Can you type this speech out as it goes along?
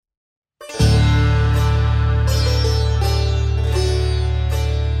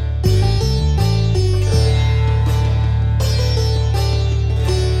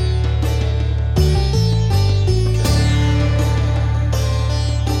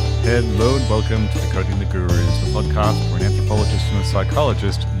Hello and welcome to Decoding the Gurus, the podcast where an anthropologist and a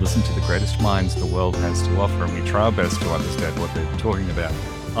psychologist listen to the greatest minds the world has to offer, and we try our best to understand what they're talking about.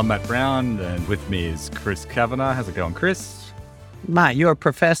 I'm Matt Brown, and with me is Chris Kavanagh. How's it going, Chris? Matt, you're a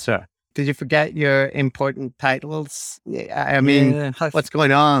professor. Did you forget your important titles? What's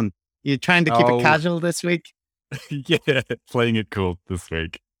going on? You trying to keep it casual this week? Yeah, playing it cool this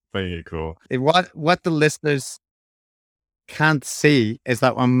week. Playing it cool. What the listeners can't see is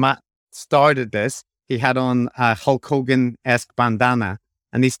that when Matt started this, he had on a Hulk Hogan-esque bandana,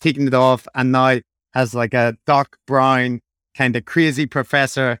 and he's taken it off and now has like a Doc Brown kind of crazy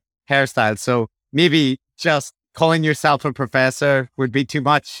professor hairstyle. So maybe just calling yourself a professor would be too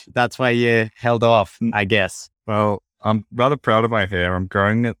much. That's why you held off, I guess. Well, I'm rather proud of my hair. I'm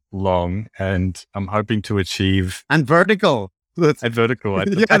growing it long, and I'm hoping to achieve... And vertical. And vertical at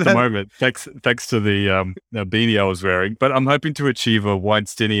the moment, thanks to the beanie I was wearing. But I'm hoping to achieve a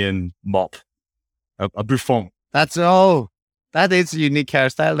Weinsteinian mop, a bouffant. That is a unique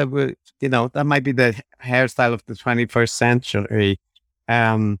hairstyle. That might be the hairstyle of the 21st century.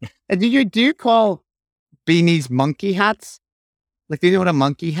 And do you call beanies monkey hats? Like, do you know what a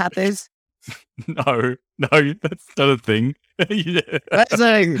monkey hat is? No, that's not a thing. Yeah.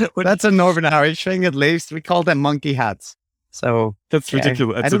 That's a Northern Irish thing, at least. We call them monkey hats. So that's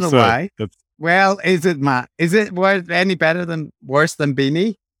ridiculous. That's I don't know why. Well, is it, Matt? Is it worse than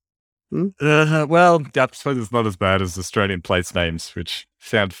beanie? Well, I suppose it's not as bad as Australian place names, which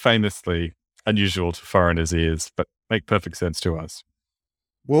sound famously unusual to foreigners' ears, but make perfect sense to us.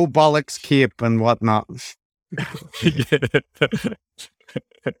 Wool bollocks, cape, and whatnot.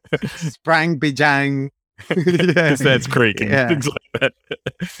 Sprang bejang. That's creaking. Things like that.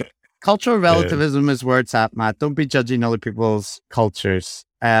 Cultural relativism is where it's at, Matt. Don't be judging other people's cultures.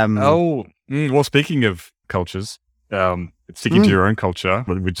 Well, speaking of cultures, sticking to your own culture,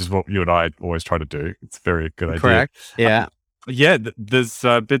 which is what you and I always try to do. It's a very good idea. Correct. Yeah. There's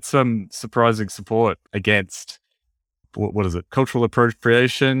been some surprising support against, what is it? Cultural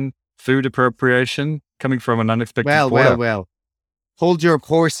appropriation, food appropriation, coming from an unexpected quarter. Well. Hold your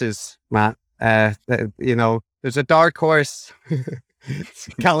horses, Matt. There's a dark horse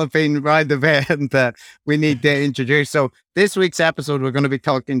galloping around the van that we need to introduce. So this week's episode, we're going to be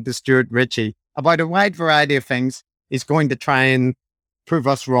talking to Stuart Ritchie about a wide variety of things. He's going to try and prove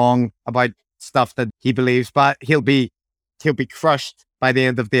us wrong about stuff that he believes, but he'll be crushed by the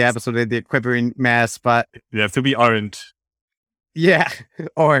end of the episode in the quivering mess. But yeah, to be owned. Yeah,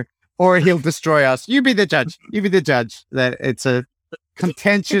 or he'll destroy us. You be the judge. That it's a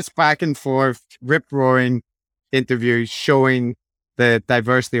contentious back and forth, rip-roaring interview showing the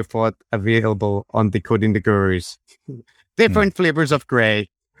diversity of thought available on Decoding the Gurus. Different flavors of grey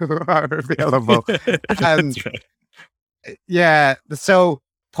are available. Yeah, so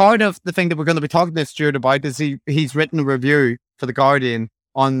part of the thing that we're going to be talking to Stuart about is he's written a review for The Guardian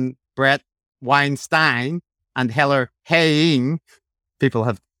on Bret Weinstein and Heller Haying. People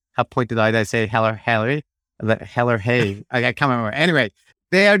have pointed out I say Heller Hay. I can't remember. Anyway,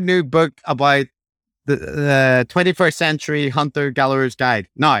 their new book about the 21st century hunter-gatherer's guide.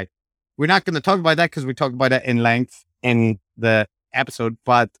 Now, we're not going to talk about that because we talked about it in length in the episode,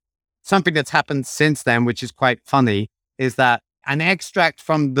 but something that's happened since then, which is quite funny, is that an extract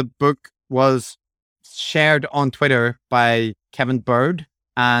from the book was shared on Twitter by Kevin Bird,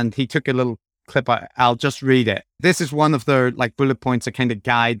 and he took a little clip. I'll just read it. This is one of their bullet points, a kind of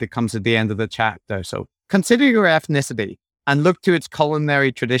guide that comes at the end of the chapter. So, consider your ethnicity and look to its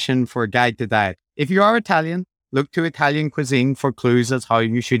culinary tradition for a guide to diet. If you are Italian, look to Italian cuisine for clues as how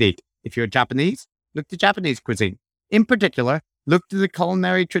you should eat. If you're Japanese, look to Japanese cuisine. In particular, look to the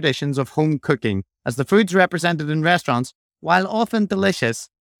culinary traditions of home cooking, as the foods represented in restaurants, while often delicious,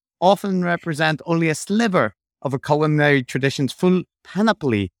 often represent only a sliver of a culinary tradition's full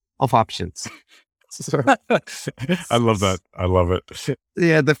panoply of options. I love that. I love it.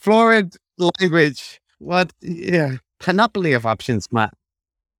 Yeah, the florid language. Panoply of options, Matt.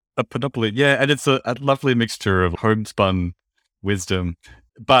 A panoply, yeah, and it's a lovely mixture of homespun wisdom.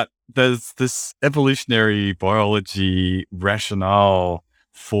 But there's this evolutionary biology rationale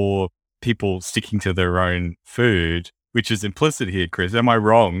for people sticking to their own food, which is implicit here, Chris. Am I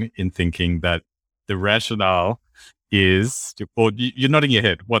wrong in thinking that the rationale is, or you're nodding your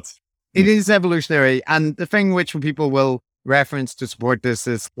head, It is evolutionary, and the thing which people will reference to support this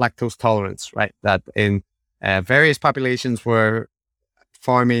is lactose tolerance, right? That in various populations where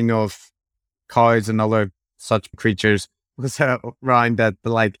farming of cows and other such creatures was around, that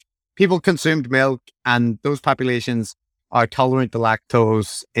people consumed milk, and those populations are tolerant to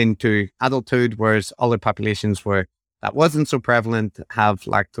lactose into adulthood, whereas other populations were that wasn't so prevalent have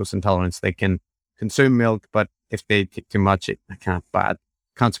lactose intolerance. They can consume milk, but if they take too much, it can have bad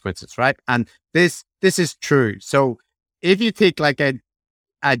consequences, right? And this is true. So if you take like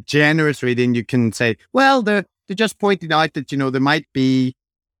a generous reading, you can say, well, they're just pointing out that, there might be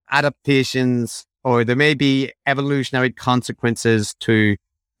adaptations or there may be evolutionary consequences to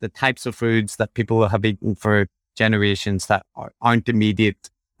the types of foods that people have eaten for generations that aren't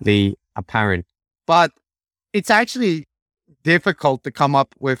immediately apparent. But it's actually difficult to come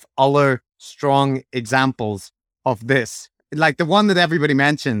up with other strong examples of this. Like the one that everybody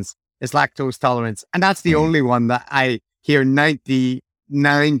mentions is lactose tolerance. And that's the only one that I hear 99%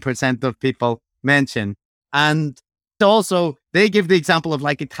 of people mention. And also they give the example of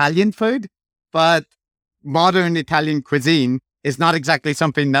like Italian food, but modern Italian cuisine is not exactly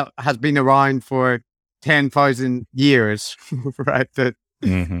something that has been around for 10,000 years, right?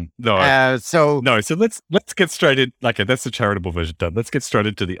 No, so let's get straight in. Like that's the charitable version done. Let's get straight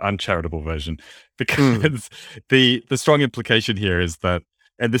into the uncharitable version, because the strong implication here is that,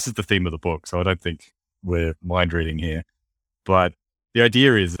 and this is the theme of the book, so I don't think we're mind reading here, but the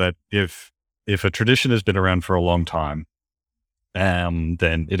idea is that if a tradition has been around for a long time,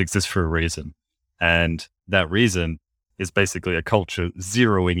 then it exists for a reason, and that reason is basically a culture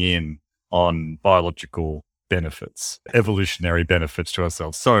zeroing in on biological benefits, evolutionary benefits to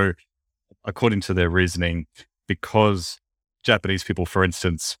ourselves. So according to their reasoning, because Japanese people, for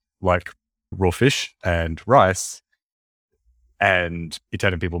instance, like raw fish and rice, and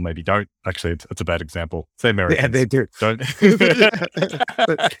Italian people maybe don't. Actually, it's a bad example. Say Americans. Yeah, they do. Don't.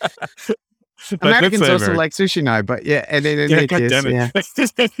 Americans also like sushi now, but yeah, and God damn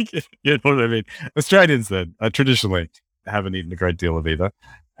it. You know what I mean? Australians then traditionally haven't eaten a great deal of either.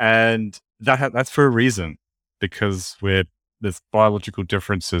 And that's for a reason, because there's biological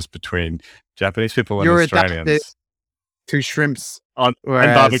differences between Japanese people and Australians. To shrimps and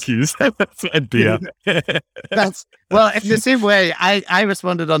barbecues and beer. Well, in the same way, I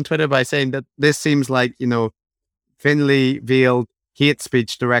responded on Twitter by saying that this seems like, thinly veiled hate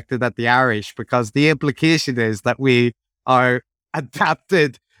speech directed at the Irish, because the implication is that we are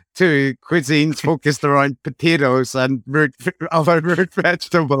adapted to cuisines focused around potatoes and other root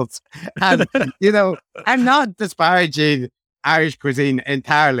vegetables. And, I'm not disparaging Irish cuisine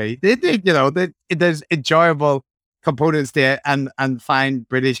entirely. There's enjoyable components there and fine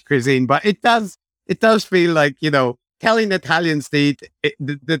British cuisine, but it does feel like, telling Italians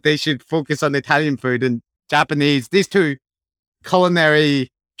that they should focus on Italian food and Japanese, these two culinary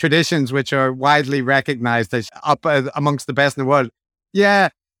traditions, which are widely recognized as up amongst the best in the world. Yeah.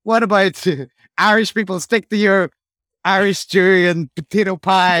 What about Irish people? Stick to your Irish stew and potato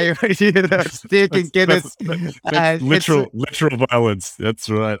pie, steak and Guinness. That's literal violence. That's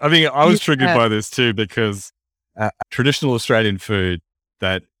right. I mean, I was triggered by this too, because traditional Australian food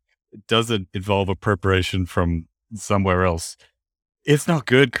that doesn't involve appropriation from somewhere else, it's not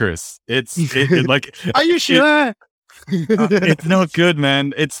good, Chris. It's like. Are you sure? It's not good,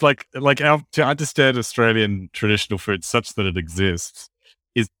 man. It's like to understand Australian traditional food such that it exists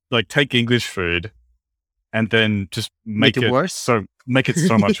is like take English food and then just make it worse. So make it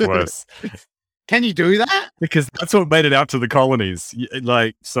so much worse. Can you do that? Because that's what made it out to the colonies.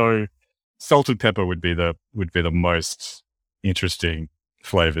 Like, so salt and pepper would be the most interesting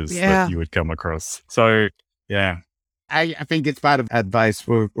flavors that you would come across. So yeah. I think it's bad advice.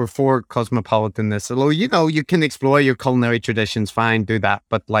 We're for cosmopolitanness. Although, you can explore your culinary traditions, fine, do that.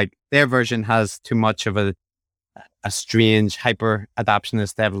 But like their version has too much of a strange hyper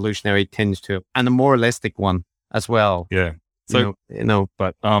adaptionist evolutionary tinge to it, and a moralistic one as well. Yeah. So,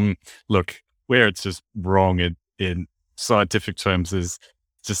 but look, where it's just wrong in scientific terms is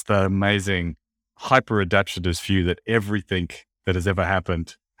just the amazing hyper adaptionist view that everything that has ever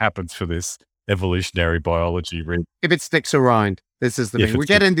happened happens for this evolutionary biology. If it sticks around, this is the thing. We'll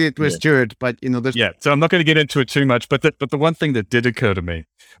get into it with Stuart, but there's... Yeah, so I'm not going to get into it too much, but the one thing that did occur to me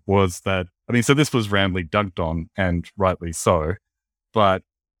was that, so this was roundly dunked on, and rightly so, but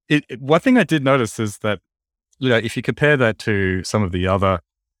one thing I did notice is that, if you compare that to some of the other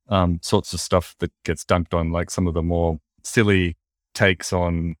sorts of stuff that gets dunked on, like some of the more silly takes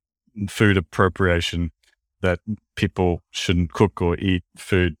on food appropriation, that people shouldn't cook or eat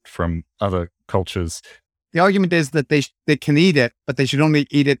food from other cultures. The argument is that they can eat it, but they should only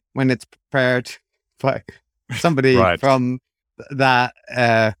eat it when it's prepared by somebody from that.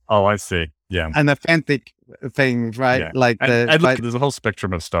 I see. Yeah, an authentic thing, right? Yeah. Like look, there's a whole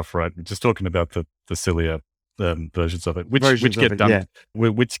spectrum of stuff, right? We're just talking about the sillier versions of it,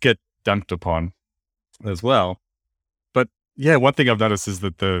 which get dunked upon as well. Yeah, one thing I've noticed is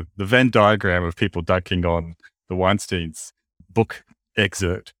that the Venn diagram of people dunking on the Weinstein's book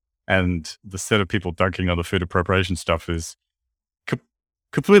excerpt, and the set of people dunking on the food appropriation stuff is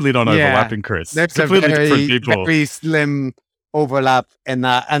completely not overlapping, Chris. There's Completely a different people. very slim overlap in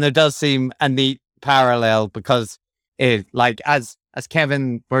that, and it does seem a neat parallel because it, like as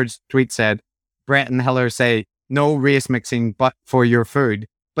Kevin Bird's tweet said, Brett and Heller say no race mixing but for your food,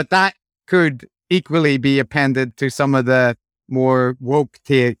 but that could equally be appended to some of the more woke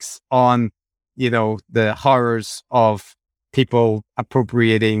takes on, the horrors of people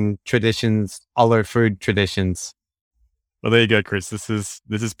appropriating traditions, other food traditions. Well, there you go, Chris. This is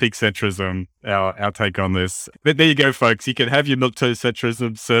peak centrism, our take on this. But there you go, folks. You can have your milk toast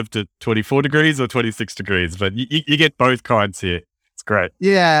centrism served at 24 degrees or 26 degrees, but you get both kinds here. It's great.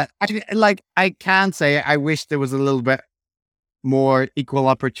 Yeah. I can say I wish there was a little bit more equal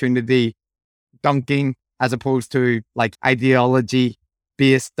opportunity dunking as opposed to like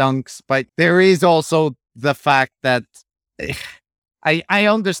ideology-based dunks. But there is also the fact that I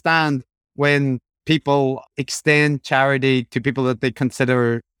understand when people extend charity to people that they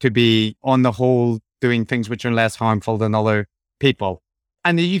consider to be, on the whole, doing things which are less harmful than other people.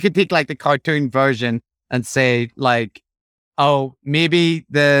 And you could take like the cartoon version and say like, oh, maybe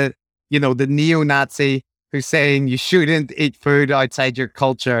the neo-Nazi who's saying you shouldn't eat food outside your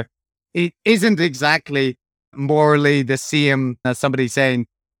culture, it isn't exactly morally the same as somebody saying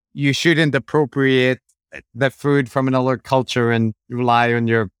you shouldn't appropriate the food from another culture and rely on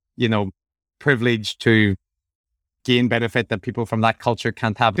your, privilege to gain benefit that people from that culture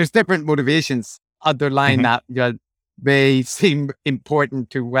can't have. There's different motivations underlying that may seem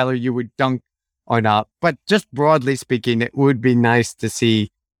important to whether you would dunk or not. But just broadly speaking, it would be nice to see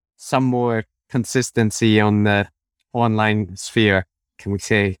some more consistency on the online sphere, can we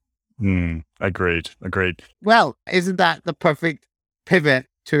say? Agreed. Well, isn't that the perfect pivot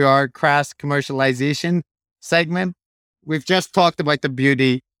to our crass commercialization segment? We've just talked about the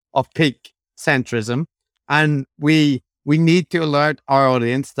beauty of peak centrism, and we need to alert our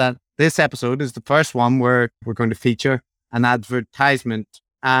audience that this episode is the first one where we're going to feature an advertisement,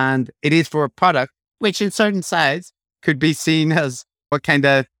 and it is for a product which in certain sides could be seen as what kind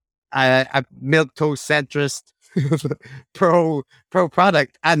of a milk toast centrist pro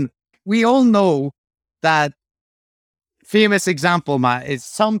product. And we all know that famous example, Matt, is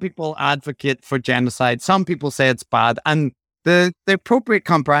some people advocate for genocide, some people say it's bad, and the appropriate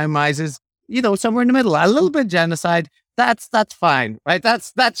compromise is, somewhere in the middle. A little bit of genocide, that's fine, right?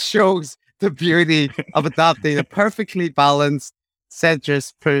 That shows the beauty of adopting a perfectly balanced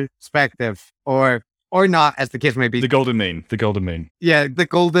centrist perspective, or not, as the case may be. The golden mean. Yeah, the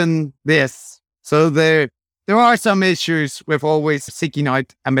golden this. So there are some issues with always seeking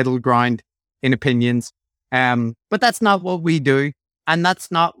out a middle ground in opinions, but that's not what we do, and that's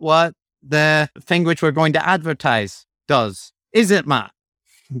not what the thing which we're going to advertise does, is it, Matt?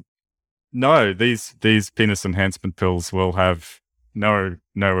 No, these penis enhancement pills will have no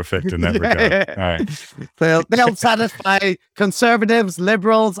effect in that regard. They'll satisfy conservatives,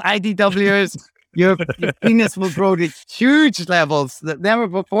 liberals, IDWs. Your penis will grow to huge levels that never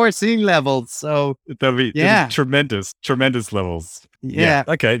before seen levels. So there'll be tremendous levels. Yeah.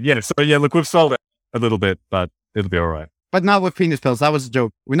 Okay. Yeah. So look, we've sold it a little bit, but it'll be all right. But not with penis pills. That was a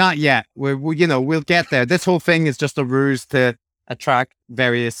joke. We're not yet. We'll get there. This whole thing is just a ruse to attract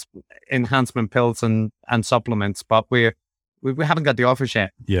various enhancement pills and supplements, but we haven't got the offers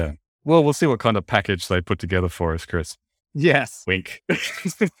yet. Yeah. Well, we'll see what kind of package they put together for us, Chris. Yes. Wink.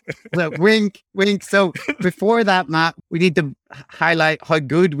 So, wink. So before that, Matt, we need to highlight how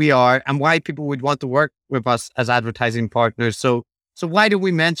good we are and why people would want to work with us as advertising partners. So why do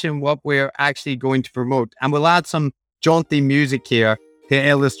we mention what we're actually going to promote? And we'll add some jaunty music here to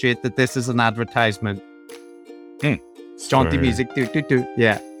illustrate that this is an advertisement. Jaunty music. Do.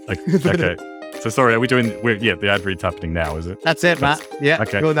 Yeah. Okay. So sorry, are we doing? The ad read's happening now, is it? That's it, Matt. Yeah.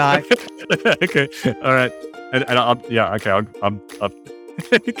 Okay. Go now. Okay. All right. And I'm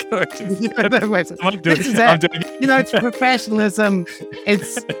it's professionalism.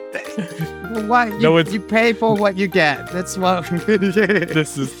 It's you pay for what you get. That's what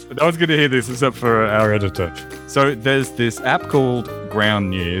this is. No one's going to hear this except for our editor. So there's this app called Ground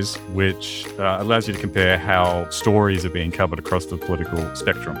News, which allows you to compare how stories are being covered across the political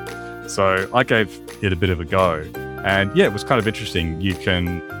spectrum. So I gave it a bit of a go, and it was kind of interesting. You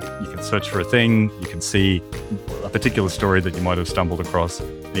can search for a thing, you can see a particular story that you might have stumbled across,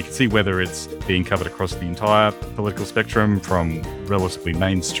 You can see whether it's being covered across the entire political spectrum from relatively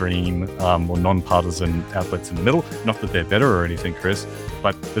mainstream or non-partisan outlets in the middle. Not that they're better or anything, Chris,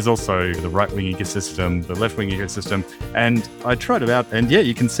 but there's also the right-wing ecosystem, the left-wing ecosystem. And I tried it out, and yeah,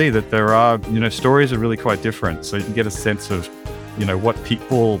 you can see that there are, stories are really quite different. So you can get a sense of, what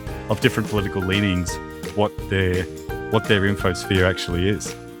people of different political leanings, what their infosphere actually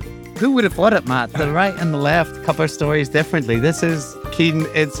is. Who would have thought it, Matt? The right and the left cover stories differently. This is keen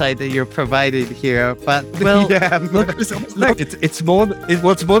insight that you're provided here. But look, it's more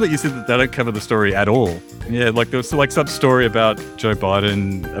that you said that they don't cover the story at all. Yeah, like there's like some story about Joe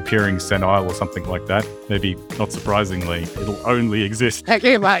Biden appearing senile or something like that. Maybe not surprisingly, it'll only exist.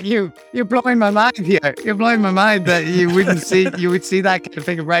 Hey, Matt, you're blowing my mind here. You're blowing my mind that you would see that kind of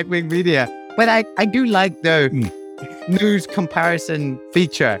thing in right wing media. But I do like the news comparison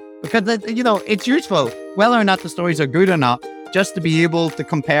feature. Because, it's useful, whether or not the stories are good or not, just to be able to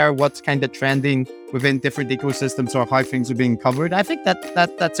compare what's kind of trending within different ecosystems or how things are being covered. I think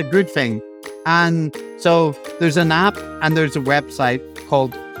that's a good thing. And so there's an app and there's a website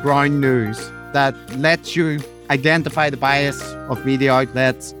called Ground News that lets you identify the bias of media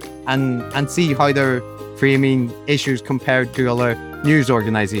outlets and see how they're framing issues compared to other news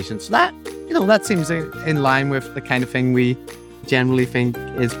organizations. So that seems in line with the kind of thing we generally think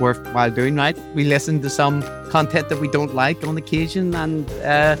is worthwhile doing, right? We listen to some content that we don't like on occasion, and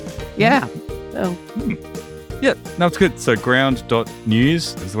Yeah, no, it's good. So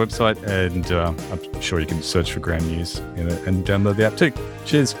ground.news is the website, and I'm sure you can search for Ground News and download the app too.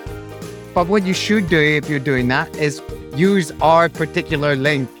 Cheers. But what you should do if you're doing that is use our particular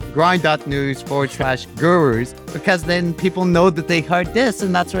link, ground.news/gurus, because then people know that they heard this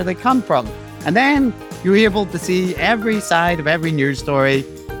and that's where they come from. And then you're able to see every side of every news story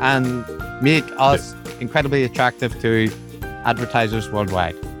and make us incredibly attractive to advertisers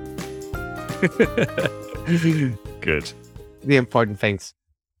worldwide. Good. The important things.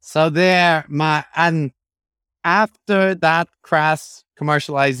 So there, and after that crass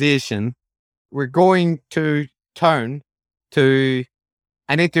commercialization, we're going to turn to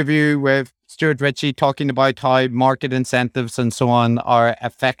an interview with Stuart Ritchie talking about how market incentives and so on are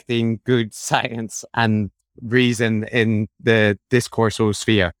affecting good science and reason in the discursive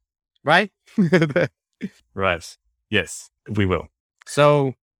sphere. Right? Right. Yes, we will.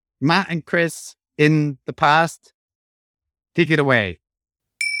 So, Matt and Chris, in the past, take it away.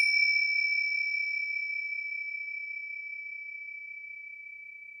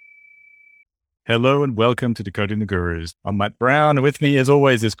 Hello and welcome to Decoding the Gurus. I'm Matt Brown, and with me, as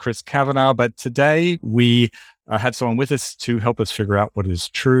always, is Chris Kavanagh. But today we have someone with us to help us figure out what is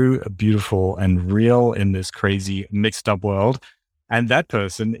true, beautiful, and real in this crazy mixed up world. And that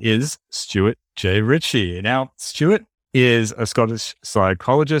person is Stuart J. Ritchie. Now, Stuart is a Scottish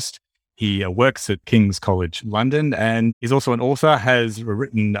psychologist. He works at King's College London, and he's also an author, has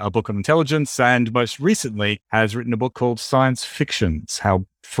written a book on intelligence, and most recently has written a book called Science Fictions: How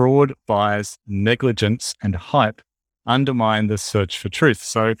Fraud, Bias, Negligence, and Hype Undermine the Search for Truth.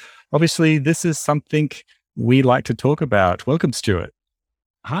 So obviously this is something we like to talk about. Welcome, Stuart.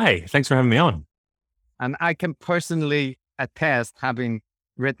 Hi, thanks for having me on. And I can personally attest, having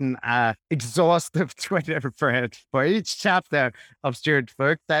written an exhaustive Twitter thread for each chapter of Stuart's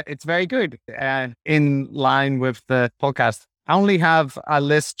book, that it's very good, in line with the podcast. I only have a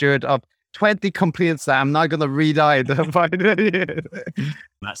list, Stuart, of 20 complaints that I'm not going to read out about it.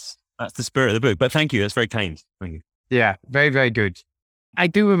 That's the spirit of the book, but thank you. That's very kind. Thank you. Yeah, very, very good. I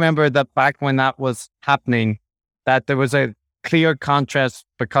do remember that back when that was happening, that there was a clear contrast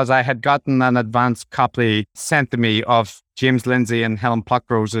because I had gotten an advanced copy sent to me of James Lindsay and Helen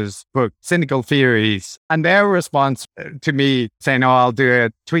Pluckrose's book, Cynical Theories. And their response to me saying, I'll do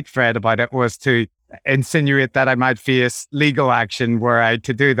a tweet thread about it, was to insinuate that I might face legal action were I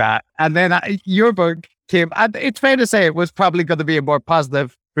to do that. And then your book came, and it's fair to say it was probably going to be a more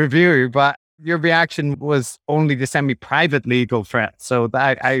positive review, but your reaction was only to send me private legal threats. So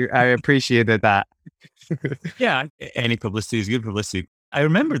I appreciated that. Yeah, any publicity is good publicity. I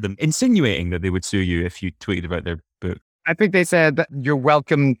remember them insinuating that they would sue you if you tweeted about their book. I think they said that you're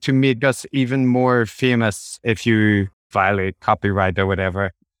welcome to make us even more famous if you violate copyright or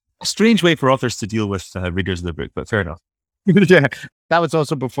whatever. A strange way for authors to deal with readers of their book, but fair enough. Yeah, that was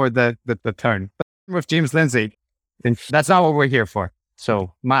also before the turn. But with James Lindsay, that's not what we're here for.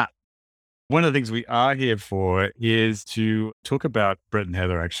 So, Matt. One of the things we are here for is to talk about Brett and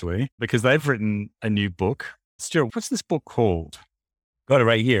Heather, actually, because they've written a new book. Stuart, what's this book called? Got it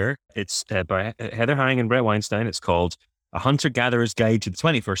right here. It's by Heather Hang and Brett Weinstein. It's called A Hunter-Gatherer's Guide to the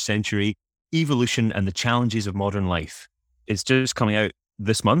 21st Century, Evolution and the Challenges of Modern Life. It's just coming out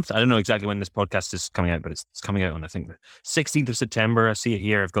this month. I don't know exactly when this podcast is coming out, but it's coming out on, I think, the 16th of September. I see it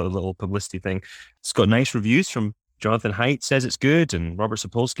here. I've got a little publicity thing. It's got nice reviews from Jonathan Haidt says it's good, and Robert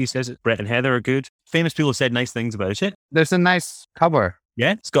Sapolsky says it. Brett and Heather are good. Famous people have said nice things about it. There's a nice cover.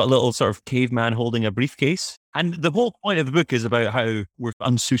 Yeah, it's got a little sort of caveman holding a briefcase. And the whole point of the book is about how we're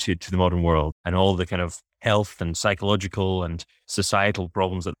unsuited to the modern world and all the kind of health and psychological and societal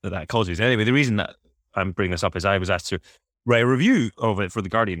problems that causes. Anyway, the reason that I'm bringing this up is I was asked to write a review of it for The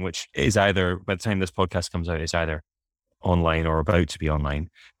Guardian, which is either, by the time this podcast comes out, it's either online or about to be online.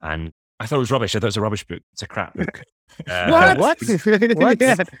 And I thought it was rubbish. I thought it was a rubbish book. It's a crap book. What? What?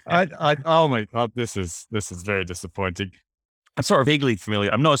 Oh my God, this is very disappointing. I'm sort of vaguely familiar.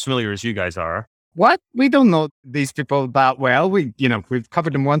 I'm not as familiar as you guys are. What? We don't know these people that well. We've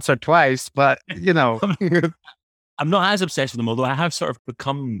covered them once or twice, but I'm not as obsessed with them, although I have sort of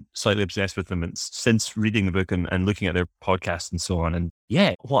become slightly obsessed with them since reading the book and looking at their podcasts and so on. And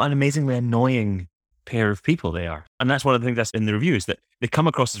yeah, what an amazingly annoying pair of people they are. And that's one of the things that's in the reviews, that they come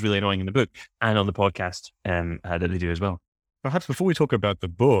across as really annoying in the book and on the podcast that they do as well. Perhaps before we talk about the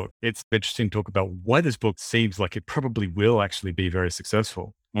book, it's interesting to talk about why this book seems like it probably will actually be very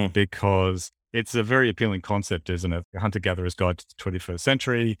successful, because it's a very appealing concept, isn't it? A hunter-gatherer's guide to the 21st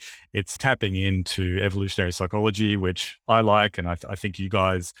century. It's tapping into evolutionary psychology, which I like, and I think you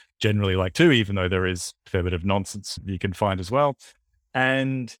guys generally like too, even though there is a fair bit of nonsense you can find as well.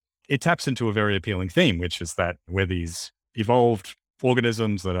 And it taps into a very appealing theme, which is that we're these evolved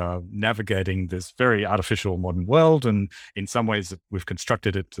organisms that are navigating this very artificial modern world. And in some ways, we've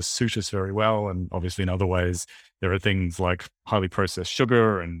constructed it to suit us very well. And obviously, in other ways, there are things like highly processed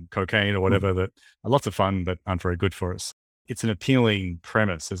sugar and cocaine or whatever that are lots of fun, but aren't very good for us. It's an appealing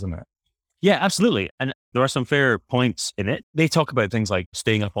premise, isn't it? Yeah, absolutely. And there are some fair points in it. They talk about things like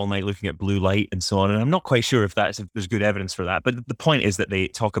staying up all night looking at blue light and so on. And I'm not quite sure if there's good evidence for that. But the point is that they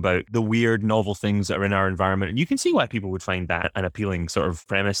talk about the weird, novel things that are in our environment. And you can see why people would find that an appealing sort of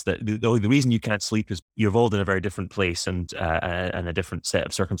premise, that the reason you can't sleep is you evolved in a very different place and a different set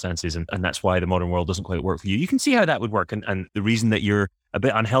of circumstances. And that's why the modern world doesn't quite work for you. You can see how that would work. And the reason that you're a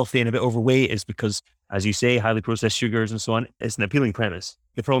bit unhealthy and a bit overweight is because, as you say, highly processed sugars and so on. It's an appealing premise.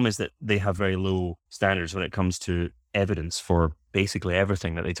 The problem is that they have very low standards when it comes to evidence for basically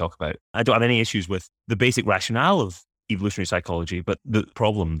everything that they talk about. I don't have any issues with the basic rationale of evolutionary psychology, but the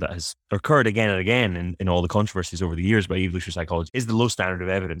problem that has occurred again and again in all the controversies over the years about evolutionary psychology is the low standard of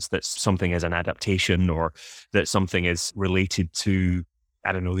evidence that something is an adaptation or that something is related to,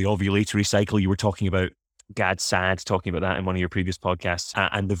 I don't know, the ovulatory cycle you were talking about. Gad Saad talking about that in one of your previous podcasts,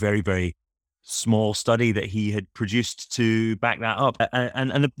 and the very, very small study that he had produced to back that up.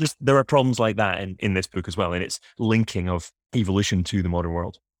 And there are problems like that in this book as well, in its linking of evolution to the modern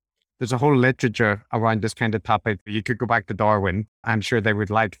world. There's a whole literature around this kind of topic. You could go back to Darwin. I'm sure they would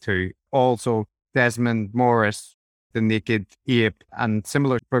like to. Also, Desmond Morris, The Naked Ape, and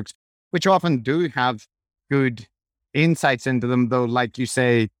similar books, which often do have good insights into them, though, like you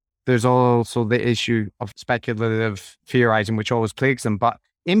say, there's also the issue of speculative theorizing, which always plagues them. But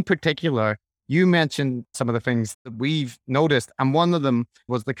in particular, you mentioned some of the things that we've noticed, and one of them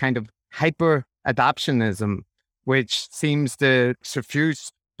was the kind of hyper-adaptionism, which seems to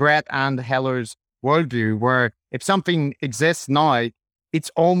suffuse Brett and Heller's worldview, where if something exists now,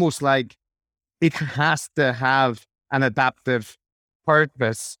 it's almost like it has to have an adaptive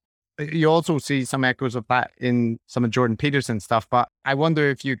purpose. You also see some echoes of that in some of Jordan Peterson's stuff, but I wonder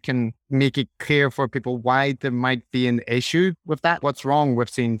if you can make it clear for people why there might be an issue with that. What's wrong with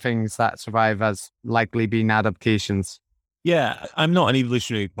seeing things that survive as likely being adaptations? Yeah, I'm not an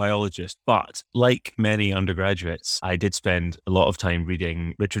evolutionary biologist, but like many undergraduates, I did spend a lot of time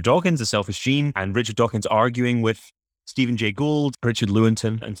reading Richard Dawkins, The Selfish Gene, and Richard Dawkins arguing with Stephen Jay Gould, Richard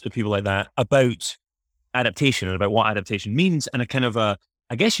Lewontin, and people like that about adaptation and about what adaptation means, and a kind of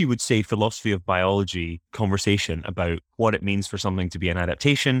I guess you would say, philosophy of biology conversation about what it means for something to be an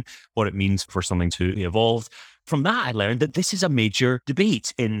adaptation, what it means for something to evolve. From that, I learned that this is a major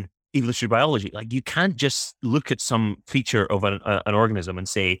debate in evolutionary biology. Like, you can't just look at some feature of an organism and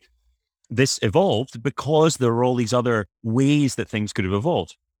say, this evolved because there are all these other ways that things could have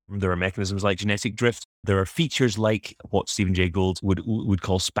evolved. There are mechanisms like genetic drift. There are features like what Stephen Jay Gould would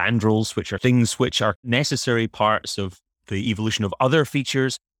call spandrels, which are things which are necessary parts of the evolution of other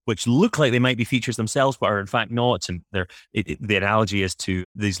features, which look like they might be features themselves, but are in fact not. And the analogy is to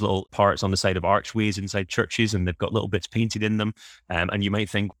these little parts on the side of archways inside churches, and they've got little bits painted in them. And you might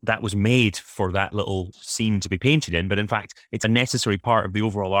think that was made for that little scene to be painted in, but in fact, it's a necessary part of the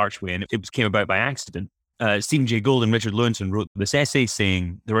overall archway, and it came about by accident. Stephen Jay Gould and Richard Lewinson wrote this essay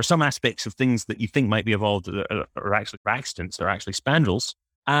saying there are some aspects of things that you think might be evolved that are actually accidents, are actually spandrels.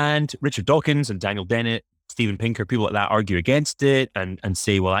 And Richard Dawkins and Daniel Dennett, Steven Pinker, people like that argue against it and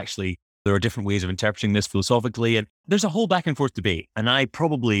say, well, actually, there are different ways of interpreting this philosophically. And there's a whole back and forth debate. And I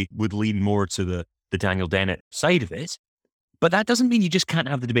probably would lean more to the Daniel Dennett side of it. But that doesn't mean you just can't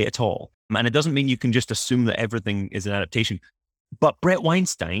have the debate at all. And it doesn't mean you can just assume that everything is an adaptation. But Bret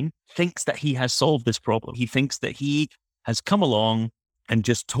Weinstein thinks that he has solved this problem. He thinks that he has come along and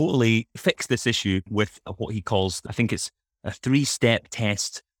just totally fixed this issue with what he calls, I think it's a 3-step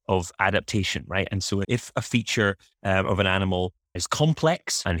test of adaptation, right? And so if a feature of an animal is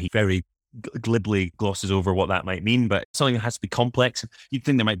complex, and he very glibly glosses over what that might mean, but something that has to be complex, you'd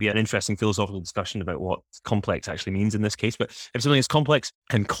think there might be an interesting philosophical discussion about what complex actually means in this case. But if something is complex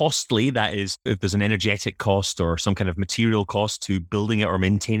and costly, that is, if there's an energetic cost or some kind of material cost to building it or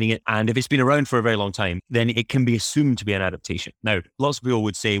maintaining it, and if it's been around for a very long time, then it can be assumed to be an adaptation. Now, lots of people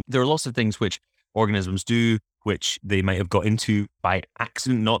would say there are lots of things which organisms do, which they might have got into by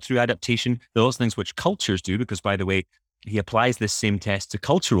accident, not through adaptation. There are lots of things which cultures do, because, by the way, he applies this same test to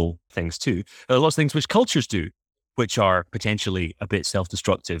cultural things too. There are lots of things which cultures do, which are potentially a bit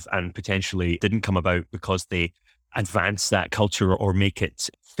self-destructive and potentially didn't come about because they advance that culture or make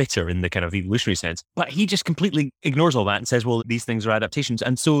it fitter in the kind of evolutionary sense. But he just completely ignores all that and says, well, these things are adaptations.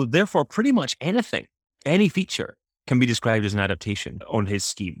 And so therefore, pretty much anything, any feature can be described as an adaptation on his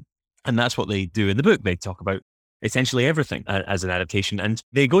scheme. And that's what they do in the book. They talk about essentially everything as an adaptation. And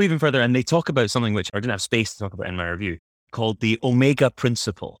they go even further and they talk about something which I didn't have space to talk about in my review, called the Omega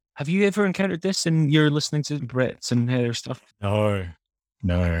Principle. Have you ever encountered this in your listening to Brett's and Heather stuff? No.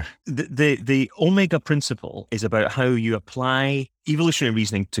 The Omega Principle is about how you apply evolutionary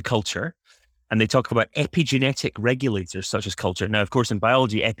reasoning to culture. And they talk about epigenetic regulators such as culture. Now, of course, in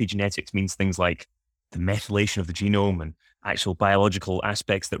biology, epigenetics means things like the methylation of the genome and actual biological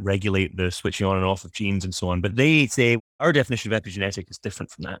aspects that regulate the switching on and off of genes and so on. But they say our definition of epigenetic is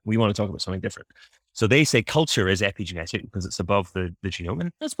different from that. We want to talk about something different. So they say culture is epigenetic because it's above the genome.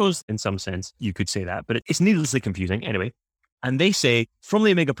 And I suppose in some sense you could say that, but it's needlessly confusing anyway. And they say from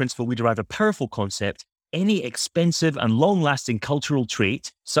the Omega Principle, we derive a powerful concept. Any expensive and long-lasting cultural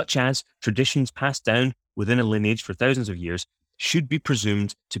trait, such as traditions passed down within a lineage for thousands of years, should be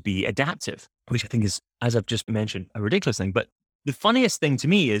presumed to be adaptive, which I think is, as I've just mentioned, a ridiculous thing. But the funniest thing to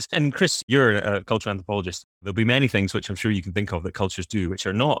me is, and Chris, you're a cultural anthropologist, there'll be many things which I'm sure you can think of that cultures do, which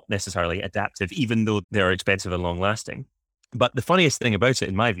are not necessarily adaptive, even though they're expensive and long lasting. But the funniest thing about it,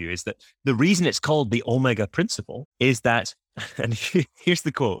 in my view, is that the reason it's called the Omega Principle is that, and here's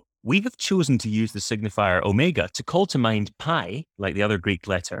the quote, we have chosen to use the signifier omega to call to mind pi, like the other Greek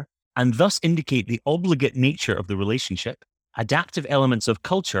letter, and thus indicate the obligate nature of the relationship. Adaptive elements of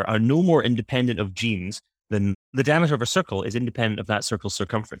culture are no more independent of genes than the diameter of a circle is independent of that circle's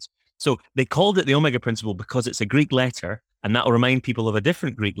circumference. So they called it the Omega Principle because it's a Greek letter, and that will remind people of a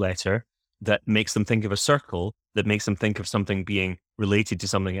different Greek letter that makes them think of a circle, that makes them think of something being related to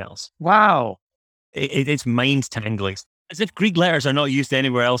something else. Wow. It's mind-tangling. As if Greek letters are not used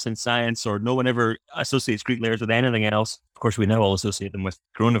anywhere else in science, or no one ever associates Greek letters with anything else. Of course, we now all associate them with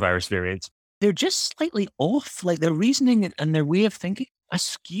coronavirus variants. They're just slightly off, like their reasoning and their way of thinking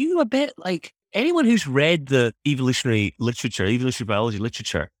askew a bit. Like anyone who's read the evolutionary literature, evolutionary biology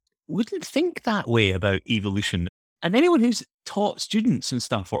literature, wouldn't think that way about evolution. And anyone who's taught students and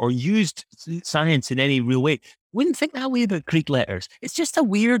stuff or used science in any real way wouldn't think that way about Greek letters. It's just a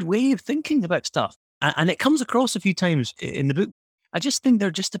weird way of thinking about stuff. And it comes across a few times in the book. I just think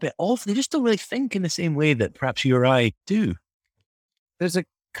they're just a bit off. They just don't really think in the same way that perhaps you or I do. There's a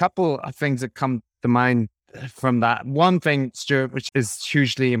couple of things that come to mind from that. One thing, Stuart, which is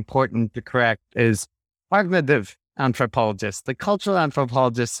hugely important to correct, is cognitive anthropologists. The cultural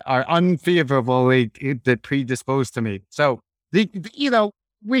anthropologists are unfavorably predisposed to me. So,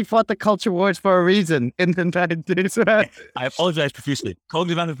 we fought the culture wars for a reason. I apologize profusely.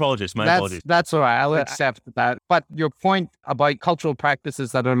 Cognitive anthropologists, apologies. That's all right. I'll accept that. But your point about cultural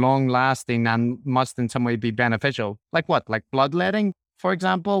practices that are long lasting and must in some way be beneficial, like what? Like bloodletting, for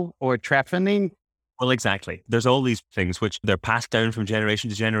example, or trepanning? Well, exactly. There's all these things which they're passed down from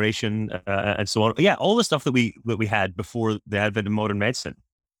generation to generation and so on. Yeah, all the stuff that we had before the advent of modern medicine.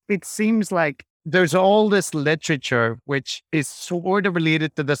 It seems like there's all this literature which is sort of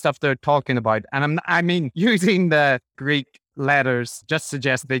related to the stuff they're talking about. And I mean, using the Greek letters just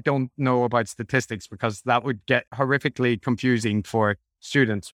suggests they don't know about statistics, because that would get horrifically confusing for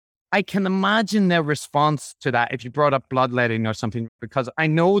students. I can imagine their response to that if you brought up bloodletting or something, because I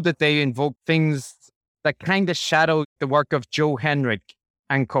know that they invoke things that kind of shadow the work of Joe Henrich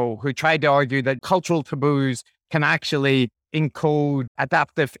and co, who tried to argue that cultural taboos can actually encode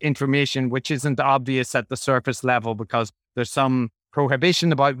adaptive information, which isn't obvious at the surface level because there's some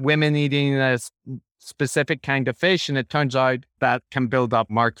prohibition about women eating a specific kind of fish. And it turns out that can build up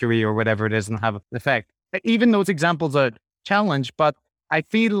mercury or whatever it is and have an effect. Even those examples are challenged, but I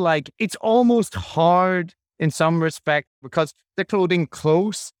feel like it's almost hard in some respect because they're clothing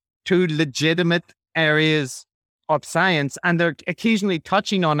close to legitimate areas of science and they're occasionally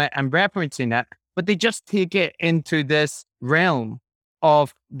touching on it and referencing it, but they just take it into this realm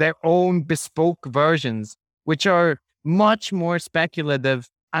of their own bespoke versions, which are much more speculative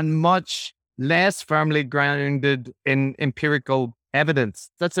and much less firmly grounded in empirical evidence.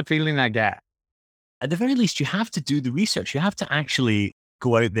 That's a feeling I get. At the very least, you have to do the research. You have to actually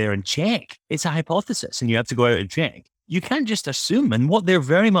go out there and check. It's a hypothesis and you have to go out and check. You can't just assume. And what they're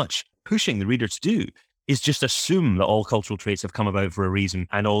very much pushing the reader to do is just assume that all cultural traits have come about for a reason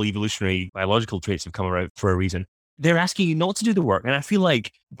and all evolutionary biological traits have come about for a reason. They're asking you not to do the work. And I feel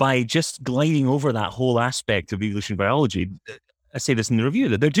like by just gliding over that whole aspect of evolutionary biology, I say this in the review,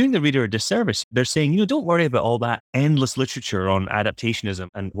 that they're doing the reader a disservice. They're saying, don't worry about all that endless literature on adaptationism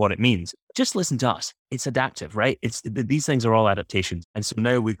and what it means. Just listen to us. It's adaptive, right? These things are all adaptations. And so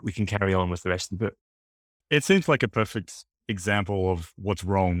now we can carry on with the rest of the book. It seems like a perfect example of what's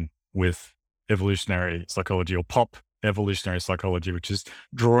wrong with evolutionary psychology or pop evolutionary psychology, which is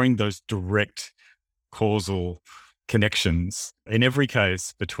drawing those direct causal connections in every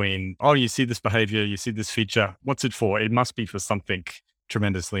case between, you see this behavior, you see this feature, what's it for? It must be for something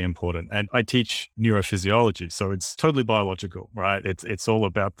tremendously important. And I teach neurophysiology, so it's totally biological, right? It's all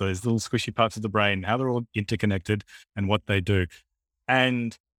about those little squishy parts of the brain, how they're all interconnected and what they do.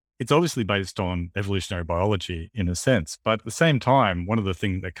 And it's obviously based on evolutionary biology in a sense, but at the same time, one of the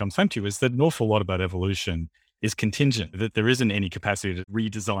things that comes home to you is that an awful lot about evolution is contingent, that there isn't any capacity to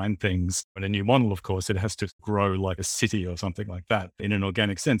redesign things. In a new model, of course, it has to grow like a city or something like that in an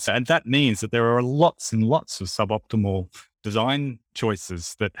organic sense. And that means that there are lots and lots of suboptimal design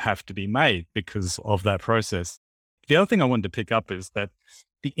choices that have to be made because of that process. The other thing I wanted to pick up is that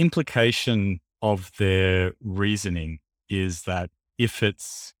the implication of their reasoning is that if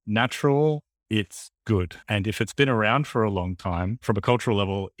it's natural, it's good. And if it's been around for a long time, from a cultural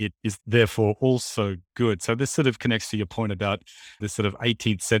level, it is therefore also good. So this sort of connects to your point about this sort of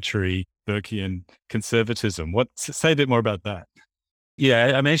 18th century Burkean conservatism. Say a bit more about that.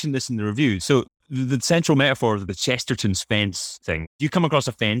 Yeah, I mentioned this in the review. So the central metaphor of the Chesterton's fence thing, you come across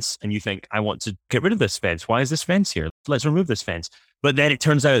a fence and you think, I want to get rid of this fence. Why is this fence here? Let's remove this fence. But then it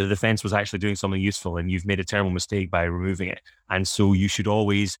turns out that the fence was actually doing something useful and you've made a terrible mistake by removing it. And so you should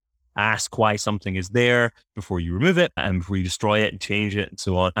always ask why something is there before you remove it and before you destroy it and change it and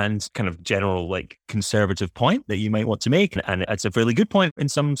so on. And kind of general like conservative point that you might want to make. And it's a fairly good point in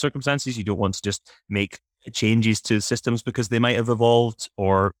some circumstances. You don't want to just make changes to systems because they might have evolved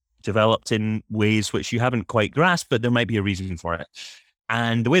or developed in ways which you haven't quite grasped, but there might be a reason for it.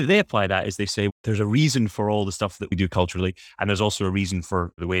 And the way that they apply that is they say there's a reason for all the stuff that we do culturally. And there's also a reason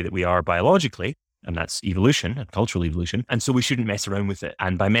for the way that we are biologically. And that's evolution and cultural evolution. And so we shouldn't mess around with it.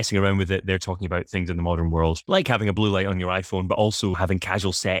 And by messing around with it, they're talking about things in the modern world, like having a blue light on your iPhone, but also having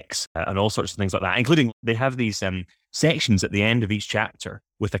casual sex and all sorts of things like that, including they have these sections at the end of each chapter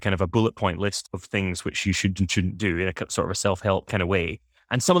with a kind of a bullet point list of things which you should and shouldn't do in a sort of a self-help kind of way.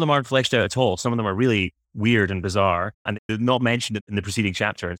 And some of them aren't fleshed out at all. Some of them are really weird and bizarre, and they're not mentioned in the preceding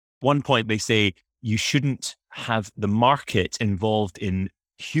chapter. At one point, they say you shouldn't have the market involved in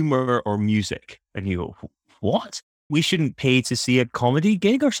humor or music. And you go, what? We shouldn't pay to see a comedy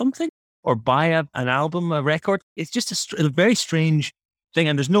gig or something? Or buy an album, a record? It's just a very strange thing,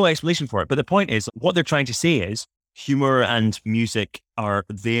 and there's no explanation for it. But the point is, what they're trying to say is humor and music are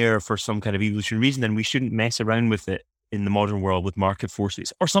there for some kind of evolutionary reason, and we shouldn't mess around with it in the modern world with market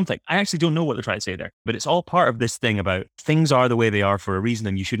forces or something. I actually don't know what they're trying to say there, but it's all part of this thing about things are the way they are for a reason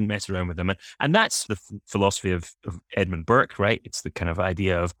and you shouldn't mess around with them. And that's the philosophy of Edmund Burke, right? It's the kind of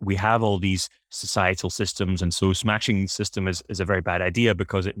idea of we have all these societal systems, and so smashing the system is a very bad idea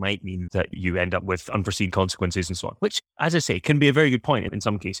because it might mean that you end up with unforeseen consequences and so on, which, as I say, can be a very good point in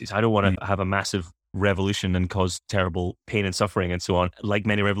some cases. I don't want to have a massive revolution and cause terrible pain and suffering and so on, like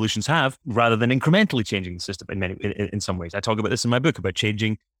many revolutions have, rather than incrementally changing the system in some ways. I talk about this in my book about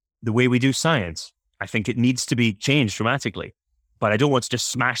changing the way we do science. I think it needs to be changed dramatically, but I don't want to just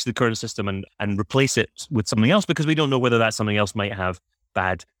smash the current system and replace it with something else because we don't know whether that something else might have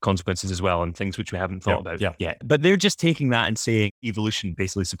bad consequences as well and things which we haven't thought about yet. But they're just taking that and saying evolution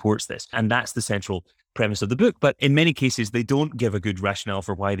basically supports this. And that's the central premise of the book. But in many cases, they don't give a good rationale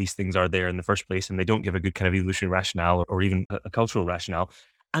for why these things are there in the first place. And they don't give a good kind of evolutionary rationale or even a cultural rationale.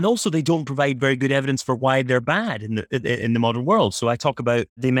 And also, they don't provide very good evidence for why they're bad in the modern world. So I talk about,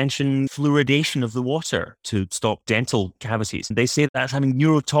 they mention fluoridation of the water to stop dental cavities. They say that's having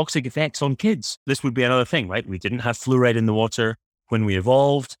neurotoxic effects on kids. This would be another thing, right? We didn't have fluoride in the water when we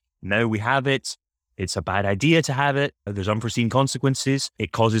evolved. Now we have it. It's a bad idea to have it. There's unforeseen consequences.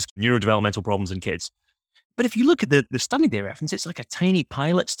 It causes neurodevelopmental problems in kids. But if you look at the study they reference, it's like a tiny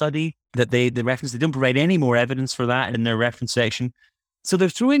pilot study that they reference. They don't provide any more evidence for that in their reference section. So they're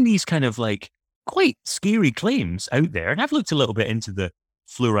throwing these kind of like quite scary claims out there. And I've looked a little bit into the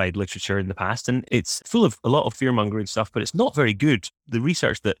fluoride literature in the past, and it's full of a lot of fear-mongering stuff, but it's not very good. The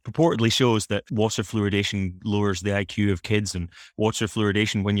research that purportedly shows that water fluoridation lowers the IQ of kids, and water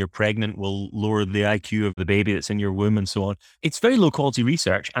fluoridation when you're pregnant will lower the IQ of the baby that's in your womb and so on. It's very low-quality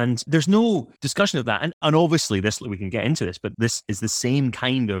research, and there's no discussion of that. And obviously, we can get into this, but this is the same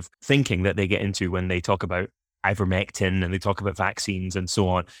kind of thinking that they get into when they talk about ivermectin and they talk about vaccines and so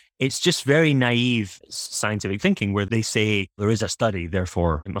on. It's just very naive scientific thinking where they say there is a study,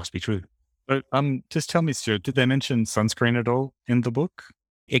 therefore it must be true. But just tell me, Stuart, did they mention sunscreen at all in the book?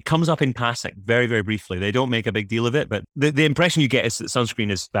 It comes up in passing, very, very briefly. They don't make a big deal of it, but the impression you get is that sunscreen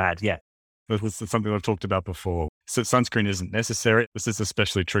is bad, yeah. This was something I've talked about before. So sunscreen isn't necessary. This is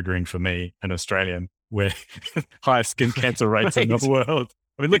especially triggering for me, an Australian, where highest skin cancer rates in the world.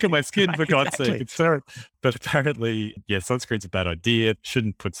 I mean, look at my skin, for God's sake. It's terrible. But apparently, yeah, sunscreen's a bad idea.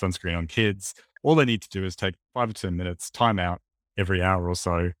 Shouldn't put sunscreen on kids. All they need to do is take 5 or 10 minutes, time out every hour or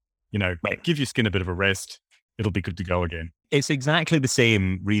so, give your skin a bit of a rest. It'll be good to go again. It's exactly the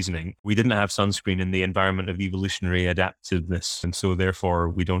same reasoning. We didn't have sunscreen in the environment of evolutionary adaptiveness, and so therefore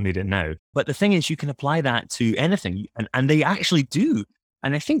we don't need it now. But the thing is, you can apply that to anything, and they actually do.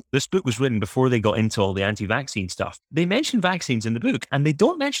 And I think this book was written before they got into all the anti-vaccine stuff. They mention vaccines in the book, and they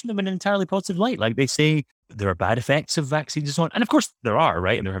don't mention them in an entirely positive light. Like they say there are bad effects of vaccines and so on. And of course there are,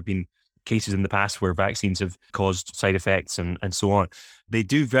 right? And there have been cases in the past where vaccines have caused side effects and so on. They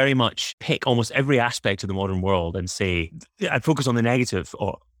do very much pick almost every aspect of the modern world and say, I'd focus on the negative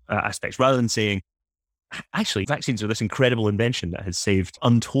aspects rather than saying, actually, vaccines are this incredible invention that has saved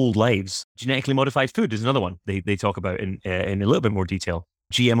untold lives. Genetically modified food is another one they talk about in a little bit more detail.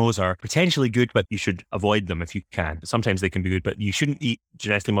 GMOs are potentially good, but you should avoid them if you can. Sometimes they can be good, but you shouldn't eat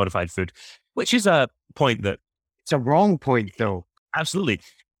genetically modified food, which is a point that... It's a wrong point, though. Absolutely.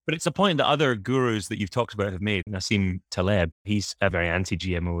 But it's a point that other gurus that you've talked about have made. Nassim Taleb, he's a very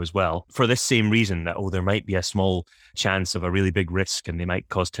anti-GMO as well, for this same reason that, there might be a small chance of a really big risk and they might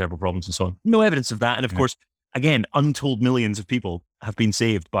cause terrible problems and so on. No evidence of that. And of course, again, untold millions of people have been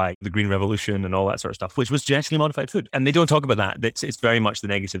saved by the Green Revolution and all that sort of stuff, which was genetically modified food. And they don't talk about that. It's very much the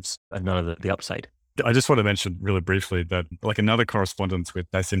negatives and none of the upside. I just want to mention really briefly that like another correspondence with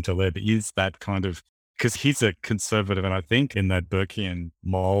Nassim Taleb is that kind of, because he's a conservative, and I think in that Burkean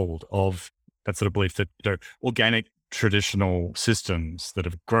mold of that sort of belief that organic traditional systems that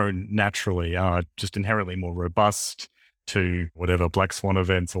have grown naturally are just inherently more robust to whatever black swan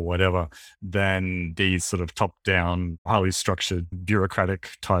events or whatever than these sort of top-down, highly structured, bureaucratic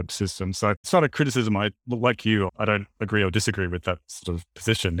type systems. So it's not a criticism. Like you, I don't agree or disagree with that sort of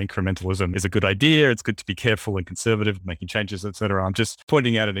position. Incrementalism is a good idea. It's good to be careful and conservative, making changes, etc. I'm just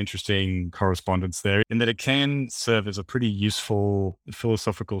pointing out an interesting correspondence there in that it can serve as a pretty useful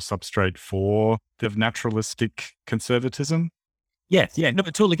philosophical substrate for the naturalistic conservatism. Yeah, no,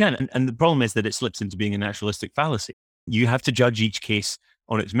 it totally can. And the problem is that it slips into being a naturalistic fallacy. You have to judge each case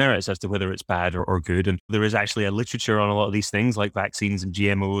on its merits as to whether it's bad or good. And there is actually a literature on a lot of these things like vaccines and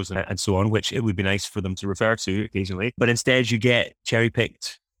GMOs and so on, which it would be nice for them to refer to occasionally. But instead you get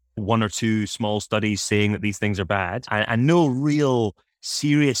cherry-picked 1 or 2 small studies saying that these things are bad and no real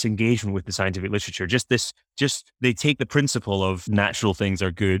serious engagement with the scientific literature. Just they take the principle of natural things are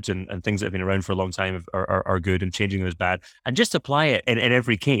good and things that have been around for a long time are good and changing them is bad, and just apply it in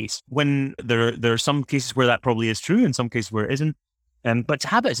every case. When there are some cases where that probably is true and some cases where it isn't. But to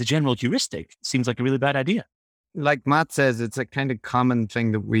have it as a general heuristic seems like a really bad idea. Like Matt says, it's a kind of common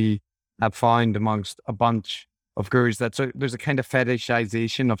thing that we have found amongst a bunch of gurus that there's a kind of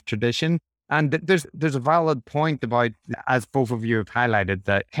fetishization of tradition. And there's a valid point about, as both of you have highlighted,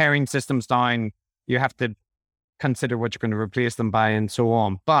 that tearing systems down, you have to consider what you're going to replace them by and so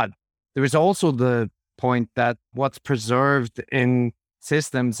on. But there is also the point that what's preserved in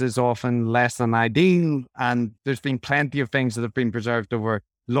systems is often less than ideal. And there's been plenty of things that have been preserved over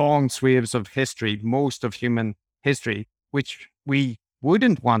long swathes of history, most of human history, which we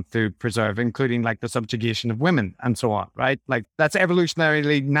wouldn't want to preserve, including like the subjugation of women and so on, right? Like that's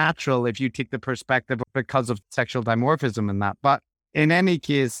evolutionarily natural if you take the perspective because of sexual dimorphism and that. But in any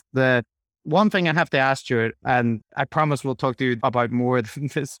case, the one thing I have to ask you, and I promise we'll talk to you about more of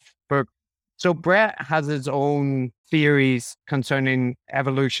this book. So Brett has his own theories concerning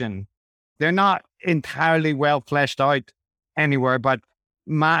evolution. They're not entirely well fleshed out anywhere, but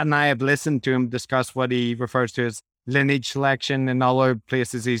Matt and I have listened to him discuss what he refers to as lineage selection. In other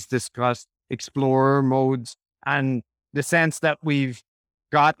places, he's discussed explorer modes, and the sense that we've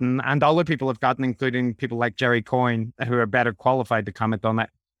gotten, and other people have gotten, including people like Jerry Coyne, who are better qualified to comment on it,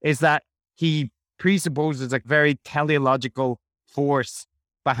 is that he presupposes a very teleological force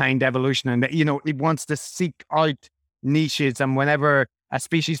behind evolution, and that, it wants to seek out niches, and whenever a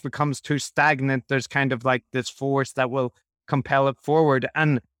species becomes too stagnant, there's kind of like this force that will compel it forward.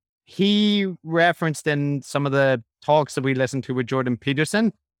 And he referenced in some of the talks that we listened to with Jordan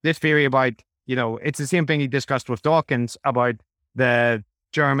Peterson this theory about, it's the same thing he discussed with Dawkins about the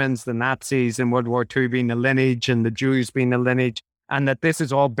Germans, the Nazis in World War II being a lineage and the Jews being a lineage, and that this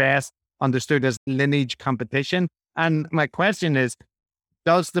is all best understood as lineage competition. And my question is,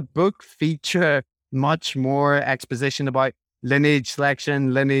 does the book feature much more exposition about lineage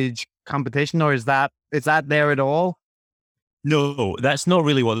selection, lineage competition, or is that there at all? No, that's not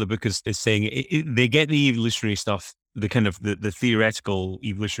really what the book is saying. They get the evolutionary stuff, the kind of the theoretical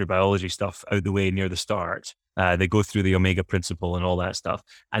evolutionary biology stuff out the way near the start. They go through the Omega principle and all that stuff.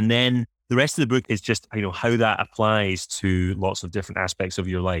 And then the rest of the book is just, how that applies to lots of different aspects of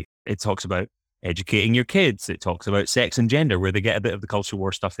your life. It talks about educating your kids. It talks about sex and gender, where they get a bit of the culture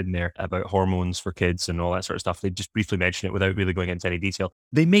war stuff in there about hormones for kids and all that sort of stuff. They just briefly mention it without really going into any detail.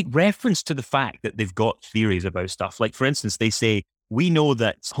 They make reference to the fact that they've got theories about stuff. Like, for instance, they say, we know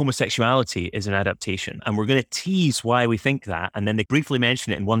that homosexuality is an adaptation, and we're going to tease why we think that. And then they briefly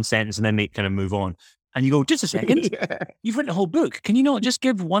mention it in one sentence, and then they kind of move on. And you go, just a second, You've written a whole book. Can you not just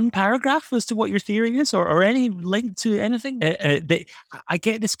give one paragraph as to what your theory is, or any link to anything? I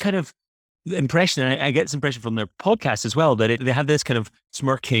get this kind of impression, and I get this impression from their podcast as well, that they have this kind of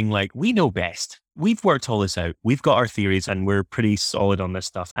smirking, like, we know best. We've worked all this out. We've got our theories and we're pretty solid on this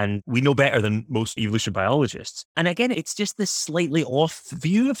stuff. And we know better than most evolutionary biologists. And again, it's just this slightly off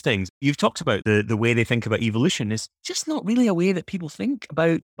view of things. You've talked about the way they think about evolution is just not really a way that people think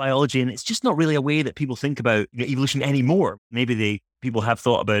about biology. And it's just not really a way that people think about evolution anymore. Maybe people have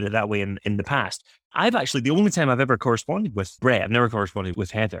thought about it that way in the past. I've actually, the only time I've ever corresponded with Brett, I've never corresponded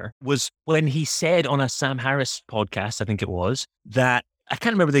with Heather, was when he said on a Sam Harris podcast, I think it was, that I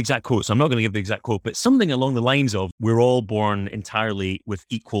can't remember the exact quote, so I'm not going to give the exact quote, but something along the lines of, we're all born entirely with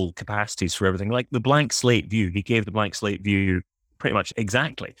equal capacities for everything. Like the blank slate view. He gave the blank slate view pretty much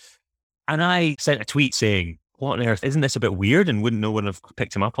exactly. And I sent a tweet saying, what on earth? Isn't this a bit weird? And wouldn't no one have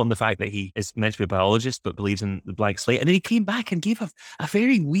picked him up on the fact that he is meant to be a biologist, but believes in the blank slate? And then he came back and gave a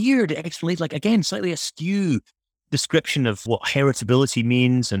very weird explanation, like, again, slightly askew description of what heritability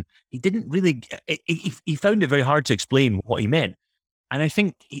means. And he didn't really, he found it very hard to explain what he meant. And I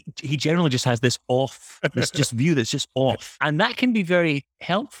think he generally just has this just view that's just off. And that can be very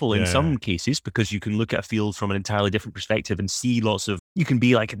helpful in some cases, because you can look at a field from an entirely different perspective and see you can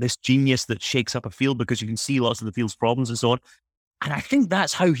be like this genius that shakes up a field because you can see lots of the field's problems and so on. And I think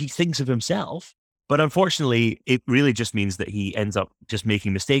that's how he thinks of himself. But unfortunately, it really just means that he ends up just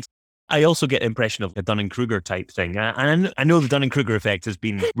making mistakes. I also get the impression of a Dunning-Kruger type thing. And I know the Dunning-Kruger effect has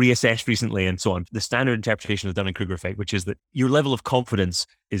been reassessed recently and so on. The standard interpretation of the Dunning-Kruger effect, which is that your level of confidence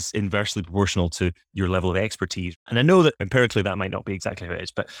is inversely proportional to your level of expertise. And I know that empirically that might not be exactly how it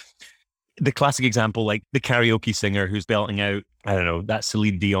is, but the classic example, like the karaoke singer who's belting out, I don't know, that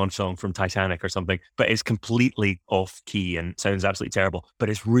Celine Dion song from Titanic or something, but it's completely off key and sounds absolutely terrible, but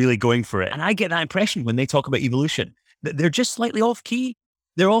it's really going for it. And I get that impression when they talk about evolution, that they're just slightly off key.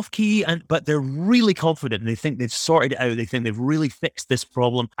 They're off key, but they're really confident and they think they've sorted it out. They think they've really fixed this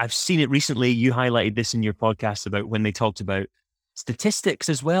problem. I've seen it recently. You highlighted this in your podcast about when they talked about statistics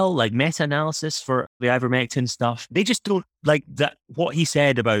as well, like meta-analysis for the ivermectin stuff. They just don't like that. What he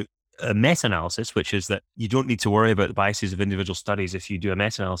said about a meta-analysis, which is that you don't need to worry about the biases of individual studies if you do a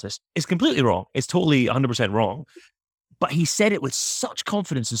meta-analysis, is completely wrong. It's totally 100% wrong. But he said it with such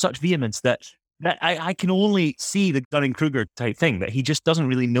confidence and such vehemence that I can only see the Dunning-Kruger type thing, that he just doesn't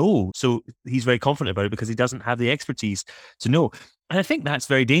really know. So he's very confident about it because he doesn't have the expertise to know. And I think that's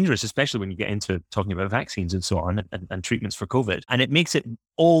very dangerous, especially when you get into talking about vaccines and so on and treatments for COVID. And it makes it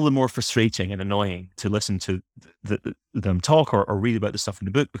all the more frustrating and annoying to listen to them talk or read about the stuff in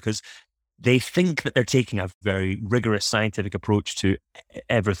the book, because they think that they're taking a very rigorous scientific approach to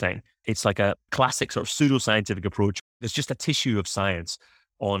everything. It's like a classic sort of pseudoscientific approach. It's just a tissue of science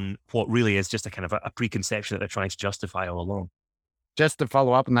on what really is just a kind of a preconception that they're trying to justify all along. just to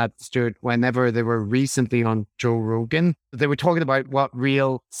follow up on that, Stuart, whenever they were recently on Joe Rogan, they were talking about what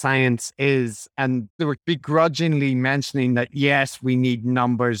real science is. And they were begrudgingly mentioning that, yes, we need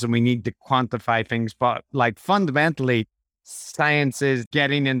numbers and we need to quantify things. But like fundamentally, science is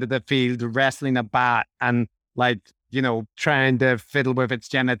getting into the field, wrestling a bat and like, trying to fiddle with its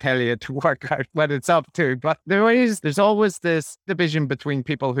genitalia to work out what it's up to. But there's always this division between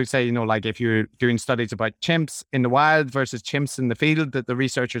people who say, like if you're doing studies about chimps in the wild versus chimps in the field, that the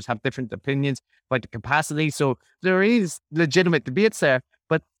researchers have different opinions about the capacity. So there is legitimate debates there.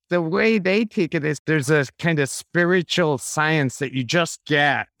 But the way they take it is there's a kind of spiritual science that you just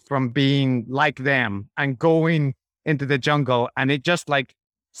get from being like them and going into the jungle, and it just like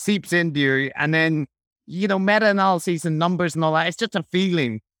seeps into you. And then meta-analyses and numbers and all that, it's just a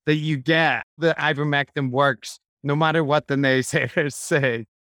feeling that you get that ivermectin works no matter what the naysayers say.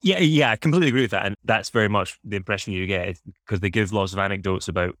 Yeah, I completely agree with that. And that's very much the impression you get, because they give lots of anecdotes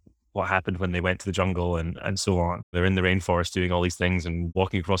about what happened when they went to the jungle and so on. They're in the rainforest doing all these things and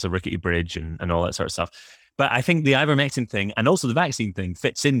walking across a rickety bridge and all that sort of stuff. But I think the ivermectin thing and also the vaccine thing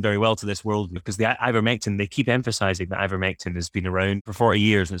fits in very well to this world, because the ivermectin, they keep emphasizing that ivermectin has been around for 40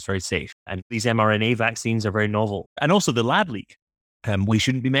 years and it's very safe. And these mRNA vaccines are very novel. And also the lab leak. We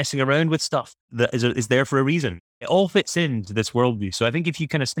shouldn't be messing around with stuff that is there for a reason. It all fits into this worldview. So I think if you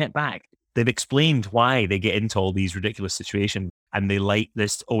kind of step back, they've explained why they get into all these ridiculous situations and they like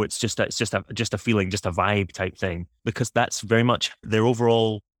this, it's just a feeling, just a vibe type thing, because that's very much their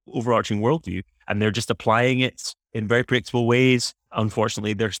overarching worldview. And they're just applying it in very predictable ways.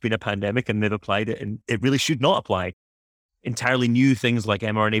 Unfortunately, there's been a pandemic and they've applied it, and it really should not apply. Entirely new things like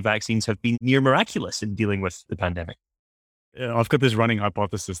mRNA vaccines have been near miraculous in dealing with the pandemic. Yeah, I've got this running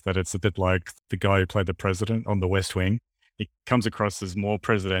hypothesis that it's a bit like the guy who played the president on The West Wing. He comes across as more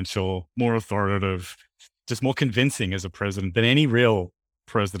presidential, more authoritative, just more convincing as a president than any real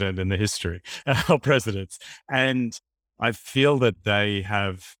president in the history of presidents. And I feel that they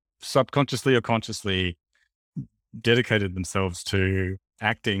have subconsciously or consciously dedicated themselves to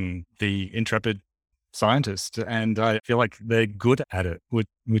acting the intrepid scientist. And I feel like they're good at it. Would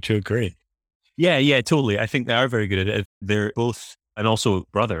you agree? Yeah, totally. I think they are very good at it. They're both, and also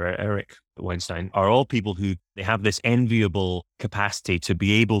brother, Eric Weinstein, are all people who they have this enviable capacity to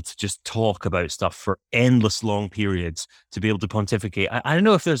be able to just talk about stuff for endless long periods, to be able to pontificate. I don't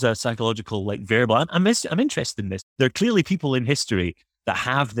know if there's a psychological variable. I'm interested in this. There are clearly people in history that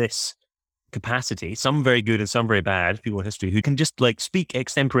have this capacity, some very good and some very bad people in history, who can just speak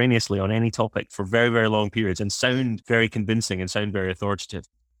extemporaneously on any topic for very, very long periods and sound very convincing and sound very authoritative.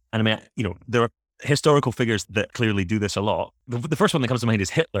 And I mean, there are historical figures that clearly do this a lot. The first one that comes to mind is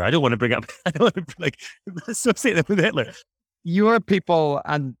Hitler. I don't want to associate them with Hitler. Your people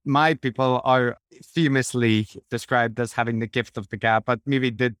and my people are famously described as having the gift of the gab, but maybe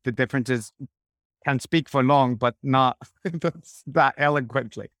the difference is can speak for long, but not that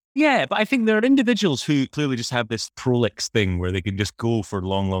eloquently. Yeah, but I think there are individuals who clearly just have this prolix thing where they can just go for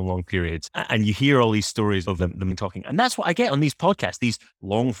long periods. And you hear all these stories of them talking. And that's what I get on these podcasts, these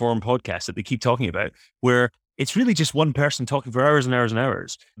long form podcasts that they keep talking about, where it's really just one person talking for hours and hours and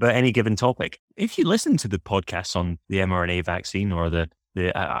hours about any given topic. If you listen to the podcasts on the mRNA vaccine or the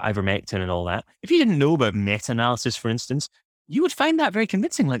ivermectin and all that, if you didn't know about meta-analysis, for instance, you would find that very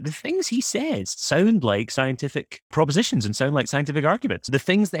convincing. The things he says sound like scientific propositions and sound like scientific arguments. The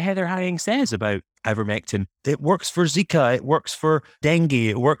things that Heather Heying says about ivermectin, it works for Zika, it works for dengue,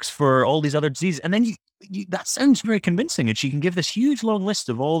 it works for all these other diseases. And then that sounds very convincing. And she can give this huge long list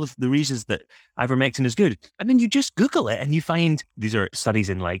of all of the reasons that ivermectin is good. And then you just Google it and you find these are studies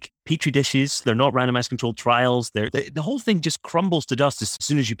in Petri dishes. They're not randomized controlled trials. The whole thing just crumbles to dust as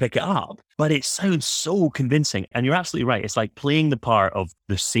soon as you pick it up. But it sounds so convincing. And you're absolutely right. It's like playing the part of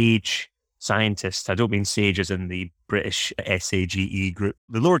the sage scientist. I don't mean sage as in the British SAGE group.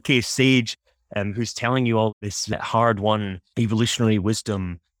 The lowercase sage who's telling you all this hard-won evolutionary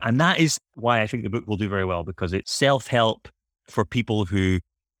wisdom. And that is why I think the book will do very well, because it's self-help for people who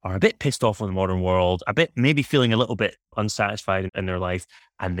are a bit pissed off with the modern world, a bit maybe feeling a little bit unsatisfied in their life,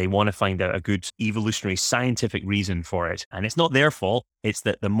 and they want to find out a good evolutionary scientific reason for it. And it's not their fault. It's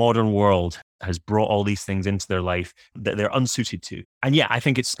that the modern world has brought all these things into their life that they're unsuited to. And yeah, I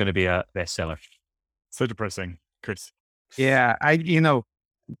think it's going to be a bestseller. So depressing, Chris. Yeah,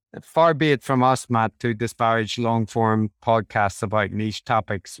 far be it from us, Matt, to disparage long-form podcasts about niche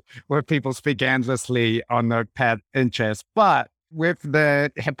topics where people speak endlessly on their pet interests. But with the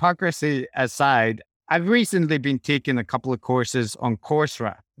hypocrisy aside, I've recently been taking a couple of courses on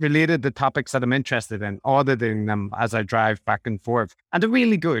Coursera, related to topics that I'm interested in, auditing them as I drive back and forth. And they're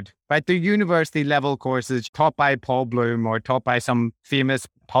really good, right? They're university level courses taught by Paul Bloom or taught by some famous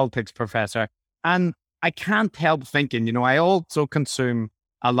politics professor. And I can't help thinking, I also consume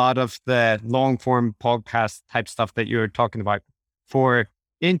a lot of the long form podcast type stuff that you're talking about for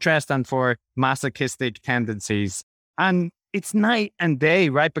interest and for masochistic tendencies. And it's night and day,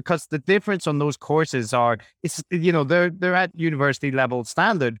 right? Because the difference on those courses they're at university level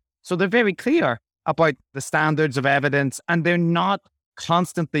standard. So they're very clear about the standards of evidence, and they're not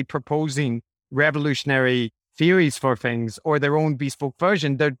constantly proposing revolutionary theories for things or their own bespoke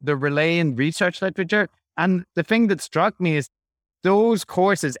version. They're relaying research literature. And the thing that struck me is those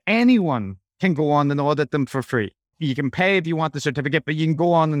courses, anyone can go on and audit them for free. You can pay if you want the certificate, but you can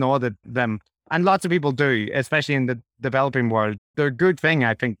go on and audit them. And lots of people do, especially in the developing world. They're a good thing,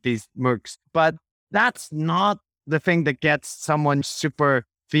 I think, these MOOCs. But that's not the thing that gets someone super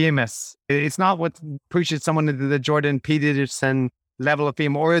famous. It's not what pushes someone into the Jordan Peterson level of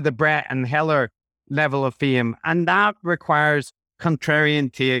fame or the Brett and Heller level of fame. And that requires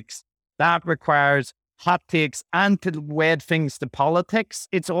contrarian takes. That requires hot takes and to wed things to politics.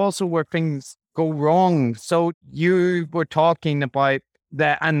 It's also where things go wrong. So you were talking about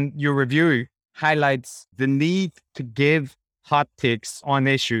that, and your review highlights the need to give hot takes on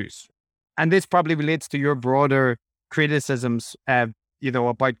issues. And this probably relates to your broader criticisms, about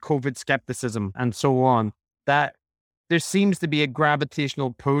COVID skepticism and so on, that there seems to be a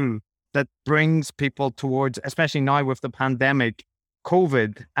gravitational pull that brings people towards, especially now with the pandemic,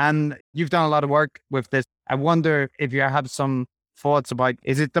 COVID. And you've done a lot of work with this. I wonder if you have some thoughts about,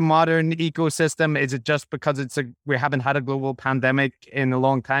 is it the modern ecosystem? Is it just because we haven't had a global pandemic in a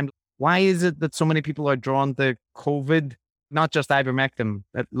long time? Why is it that so many people are drawn to COVID, not just ivermectin,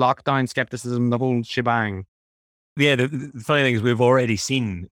 lockdown skepticism, the whole shebang? Yeah, the funny thing is we've already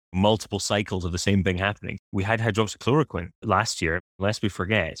seen multiple cycles of the same thing happening. We had hydroxychloroquine last year, lest we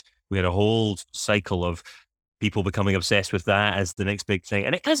forget. We had a whole cycle of people becoming obsessed with that as the next big thing.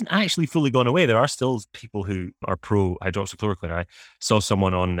 And it hasn't actually fully gone away. There are still people who are pro hydroxychloroquine. I saw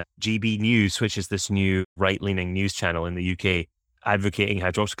someone on GB News, which is this new right-leaning news channel in the UK, advocating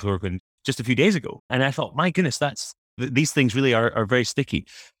hydroxychloroquine just a few days ago. And I thought, my goodness, these things really are very sticky.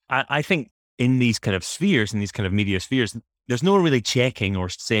 I think in these kind of spheres, in these kind of media spheres, there's no really checking or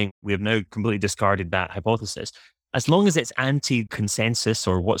saying we have now completely discarded that hypothesis. As long as it's anti-consensus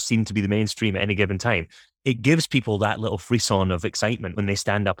or what seemed to be the mainstream at any given time, it gives people that little frisson of excitement when they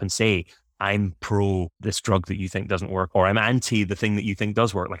stand up and say, I'm pro this drug that you think doesn't work, or I'm anti the thing that you think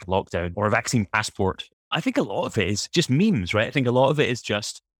does work, like a lockdown or a vaccine passport. I think a lot of it is just memes, right? I think a lot of it is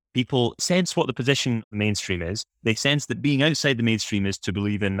just people sense what the position mainstream is. They sense that being outside the mainstream is to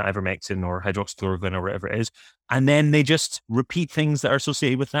believe in ivermectin or hydroxychloroquine or whatever it is. And then they just repeat things that are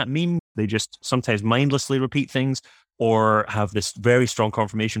associated with that meme. They just sometimes mindlessly repeat things or have this very strong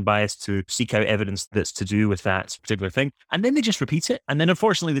confirmation bias to seek out evidence that's to do with that particular thing. And then they just repeat it. And then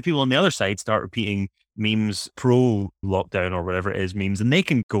unfortunately, the people on the other side start repeating memes pro lockdown or whatever it is memes, and they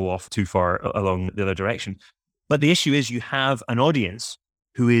can go off too far along the other direction. But the issue is you have an audience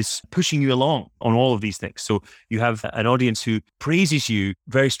who is pushing you along on all of these things. So you have an audience who praises you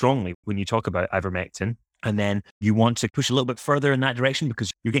very strongly when you talk about ivermectin. And then you want to push a little bit further in that direction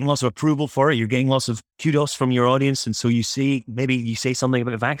because you're getting lots of approval for it. You're getting lots of kudos from your audience. And so maybe you say something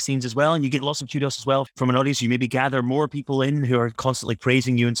about vaccines as well, and you get lots of kudos as well from an audience. You maybe gather more people in who are constantly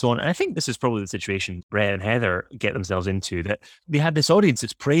praising you and so on. And I think this is probably the situation Brett and Heather get themselves into, that they had this audience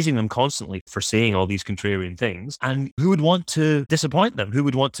that's praising them constantly for saying all these contrarian things. And who would want to disappoint them? Who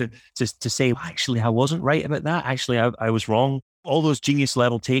would want to say, well, actually, I wasn't right about that. Actually, I was wrong. All those genius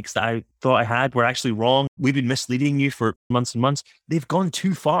level takes that I thought I had were actually wrong. We've been misleading you for months and months. They've gone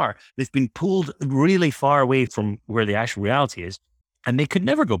too far. They've been pulled really far away from where the actual reality is. And they could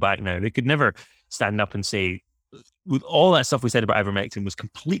never go back now. They could never stand up and say, with all that stuff we said about ivermectin was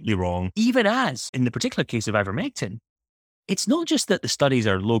completely wrong. Even as, in the particular case of ivermectin, it's not just that the studies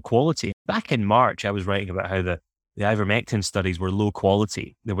are low quality. Back in March, I was writing about how the ivermectin studies were low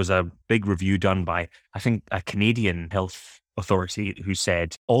quality. There was a big review done by, I think, a Canadian health authority who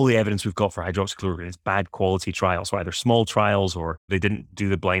said all the evidence we've got for hydroxychloroquine is bad quality trials, so either small trials or they didn't do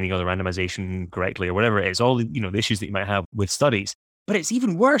the blinding or the randomization correctly or whatever it is, all the issues that you might have with studies. But it's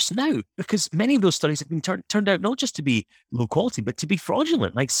even worse now because many of those studies have been turned out not just to be low quality, but to be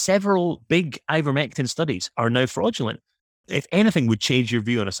fraudulent. Like several big ivermectin studies are now fraudulent. If anything would change your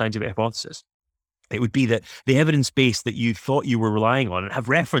view on a scientific hypothesis, It would be that the evidence base that you thought you were relying on and have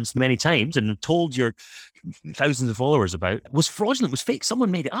referenced many times and told your thousands of followers about was fraudulent, was fake.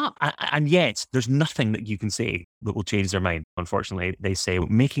 Someone made it up. And yet there's nothing that you can say that will change their mind. Unfortunately, they say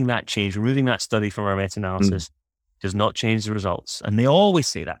making that change, removing that study from our meta-analysis does not change the results. And they always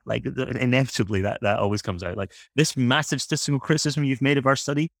say that, like inevitably that always comes out. Like this massive statistical criticism you've made of our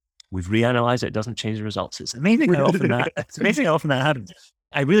study, we've reanalyzed it. It doesn't change the results. It's amazing how often that happens.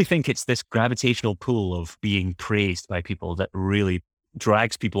 I really think it's this gravitational pull of being praised by people that really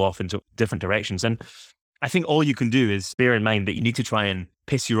drags people off into different directions. And I think all you can do is bear in mind that you need to try and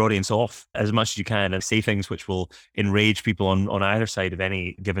piss your audience off as much as you can and say things which will enrage people on either side of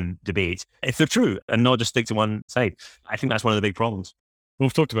any given debate, if they're true, and not just stick to one side. I think that's one of the big problems.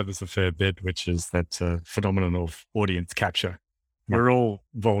 We've talked about this a fair bit, which is that phenomenon of audience capture. We're all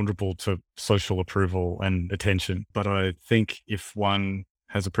vulnerable to social approval and attention, but I think if one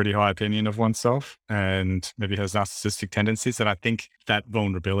has a pretty high opinion of oneself and maybe has narcissistic tendencies, then I think that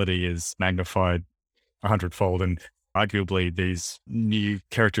vulnerability is magnified 100-fold. And arguably these new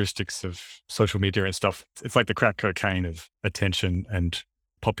characteristics of social media and stuff, it's like the crack cocaine of attention and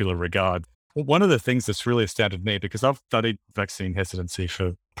popular regard. One of the things that's really astounded me, because I've studied vaccine hesitancy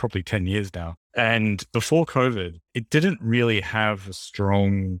for probably 10 years now, and before COVID, it didn't really have a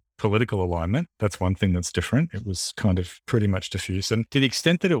strong political alignment. That's one thing that's different. It was kind of pretty much diffuse. And to the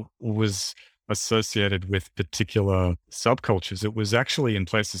extent that it was associated with particular subcultures, it was actually in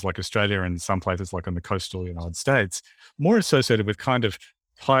places like Australia and some places like on the coastal United States, more associated with kind of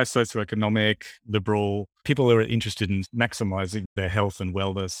higher socioeconomic, liberal, people who are interested in maximizing their health and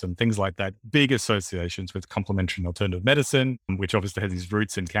wellness and things like that. Big associations with complementary and alternative medicine, which obviously has these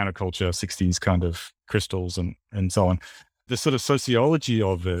roots in counterculture, 60s kind of crystals and so on. The sort of sociology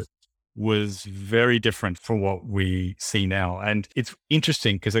of it was very different from what we see now. And it's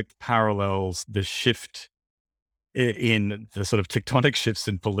interesting because it parallels the shift in the sort of tectonic shifts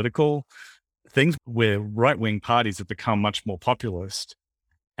in political things where right-wing parties have become much more populist.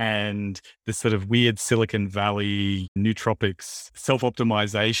 And this sort of weird Silicon Valley, nootropics,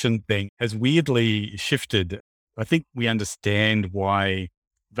 self-optimization thing has weirdly shifted. I think we understand why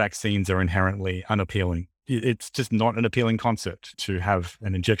vaccines are inherently unappealing. It's just not an appealing concept to have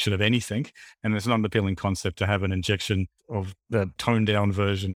an injection of anything. And it's not an appealing concept to have an injection of the toned down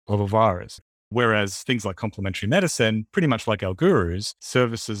version of a virus. Whereas things like complementary medicine, pretty much like our gurus,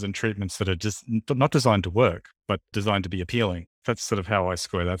 services and treatments that are just not designed to work, but designed to be appealing. That's sort of how I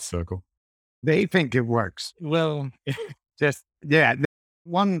square that circle. They think it works. Well,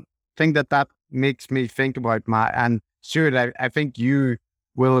 One thing that makes me think about, Matt, and Stuart, I think you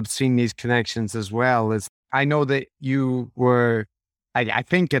will have seen these connections as well, is I know that you were, I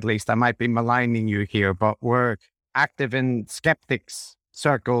think at least, I might be maligning you here, but were active in skeptics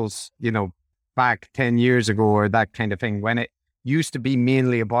circles, back 10 years ago or that kind of thing, when it used to be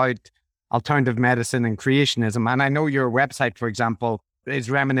mainly about alternative medicine and creationism. And I know your website, for example, is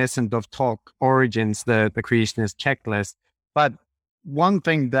reminiscent of Talk Origins, the creationist checklist. But one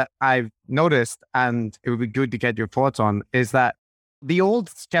thing that I've noticed, and it would be good to get your thoughts on, is that the old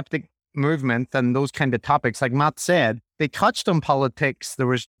skeptic movement and those kind of topics, like Matt said, they touched on politics. There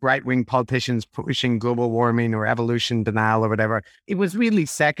was right-wing politicians pushing global warming or evolution denial or whatever. It was really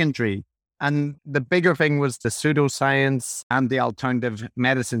secondary. And the bigger thing was the pseudoscience and the alternative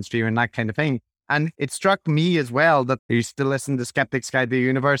medicine sphere and that kind of thing. And it struck me as well that I used to listen to Skeptics Guide to the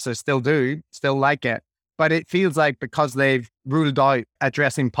Universe. I still do, still like it. But it feels like because they've ruled out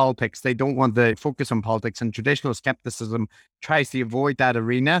addressing politics, they don't want to focus on politics, and traditional skepticism tries to avoid that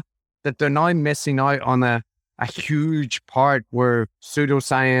arena, that they're now missing out on a huge part where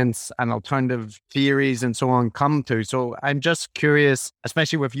pseudoscience and alternative theories and so on come to. So I'm just curious,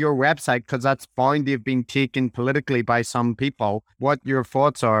 especially with your website, because that's bound to have been taken politically by some people, what your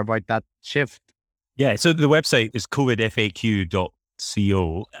thoughts are about that shift. Yeah, so the website is covidfaq.co.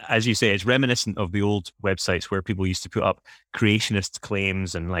 As you say, it's reminiscent of the old websites where people used to put up creationist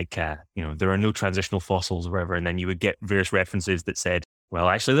claims and there are no transitional fossils or whatever. And then you would get various references that said, well,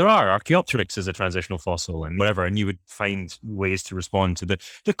 actually there are. Archaeopteryx is a transitional fossil and whatever. And you would find ways to respond to the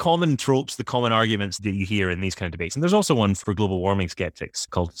common tropes, the common arguments that you hear in these kind of debates. And there's also one for global warming skeptics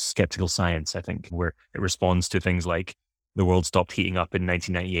called Skeptical Science, I think, where it responds to things like the world stopped heating up in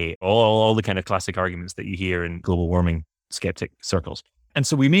 1998, all the kind of classic arguments that you hear in global warming skeptic circles. And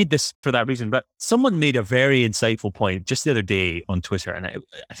so we made this for that reason. But someone made a very insightful point just the other day on Twitter. And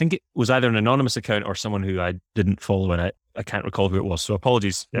I think it was either an anonymous account or someone who I didn't follow. And I can't recall who it was. So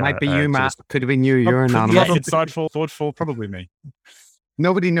apologies. Might be you, Matt. Could have been you. You're anonymous. Yeah, insightful, thoughtful, probably me.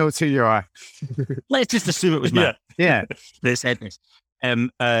 Nobody knows who you are. Let's just assume it was Matt. Yeah. This headness.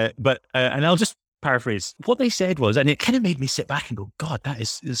 And I'll just paraphrase. What they said was, and it kind of made me sit back and go, God, that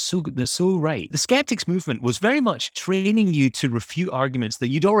is so good. That's so right. The skeptics movement was very much training you to refute arguments that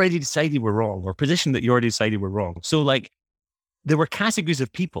you'd already decided were wrong, or position that you already decided were wrong. So like, there were categories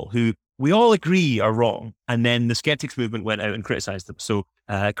of people who we all agree are wrong. And then the skeptics movement went out and criticized them. So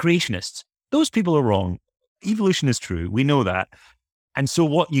creationists, those people are wrong. Evolution is true. We know that. And so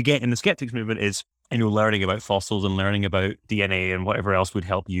what you get in the skeptics movement is, learning about fossils and learning about DNA and whatever else would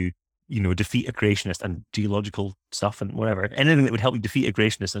help you, defeat a creationist, and geological stuff and whatever. Anything that would help you defeat a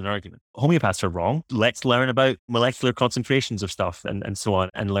creationist in an argument. Homeopaths are wrong. Let's learn about molecular concentrations of stuff and so on,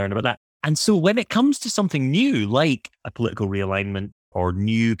 and learn about that. And so when it comes to something new, like a political realignment or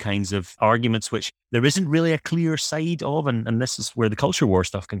new kinds of arguments, which there isn't really a clear side of, and this is where the culture war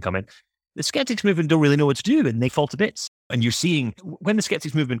stuff can come in, the skeptics movement don't really know what to do, and they fall to bits. And you're seeing when the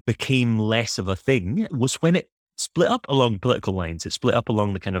skeptics movement became less of a thing was when it split up along political lines. It split up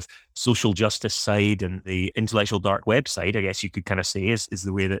along the kind of social justice side and the intellectual dark web side, I guess you could kind of say is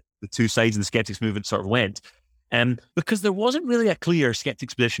the way that the two sides of the skeptics movement sort of went. Because there wasn't really a clear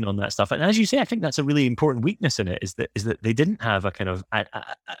skeptics position on that stuff. And as you say, I think that's a really important weakness in it, is that they didn't have a kind of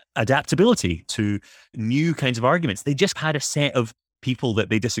adaptability to new kinds of arguments. They just had a set of people that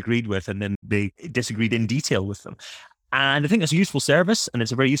they disagreed with, and then they disagreed in detail with them. And I think that's a useful service, and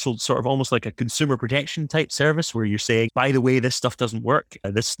it's a very useful sort of almost like a consumer protection type service where you're saying, by the way, this stuff doesn't work,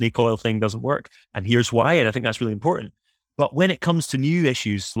 this snake oil thing doesn't work, and here's why. And I think that's really important. But when it comes to new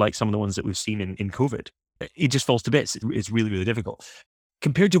issues, like some of the ones that we've seen in COVID, it just falls to bits. It's really, really difficult.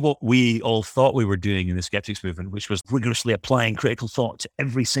 Compared to what we all thought we were doing in the skeptics movement, which was rigorously applying critical thought to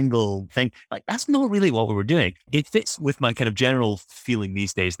every single thing, like that's not really what we were doing. It fits with my kind of general feeling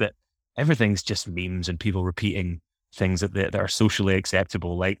these days that everything's just memes and people repeating things that are socially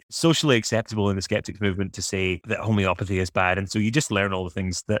acceptable, like socially acceptable in the skeptics movement to say that homeopathy is bad. And so you just learn all the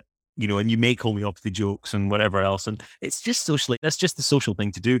things that, and you make homeopathy jokes and whatever else. And it's just that's just the social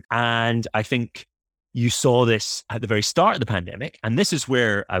thing to do. And I think you saw this at the very start of the pandemic. And this is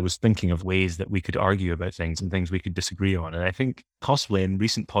where I was thinking of ways that we could argue about things and things we could disagree on. And I think possibly in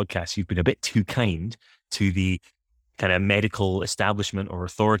recent podcasts, you've been a bit too kind to the kind of medical establishment or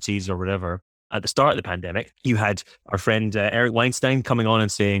authorities or whatever. At the start of the pandemic, you had our friend Eric Weinstein coming on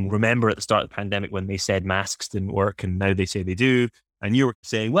and saying, remember at the start of the pandemic when they said masks didn't work and now they say they do. And you were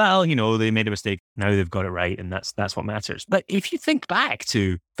saying, well, they made a mistake. Now they've got it right. And that's what matters. But if you think back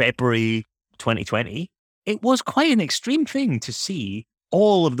to February 2020, it was quite an extreme thing to see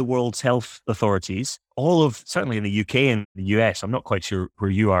all of the world's health authorities, certainly in the UK and the US, I'm not quite sure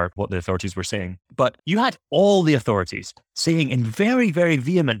where you are, what the authorities were saying, but you had all the authorities saying in very, very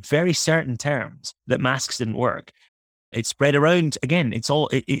vehement, very certain terms that masks didn't work. It spread around again.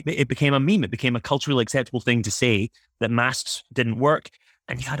 It became a meme. It became a culturally acceptable thing to say that masks didn't work.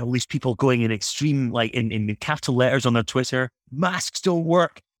 And you had all these people going in extreme, like in capital letters on their Twitter, masks don't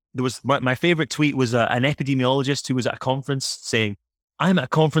work. There was my favorite tweet was an epidemiologist who was at a conference saying, I'm at a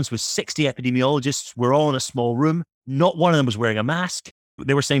conference with 60 epidemiologists. We're all in a small room. Not one of them was wearing a mask.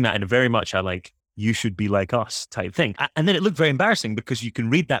 They were saying that in a very much you should be like us type thing. And then it looked very embarrassing because you can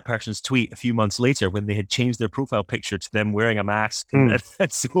read that person's tweet a few months later when they had changed their profile picture to them wearing a mask and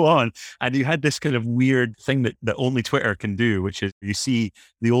so on. And you had this kind of weird thing that only Twitter can do, which is you see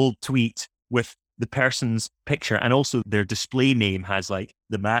the old tweet with the person's picture and also their display name has like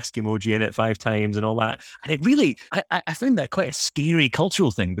the mask emoji in it 5 times and all that. And it really, I found that quite a scary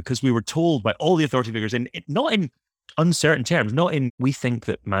cultural thing because we were told by all the authority figures, and not in uncertain terms, not in we think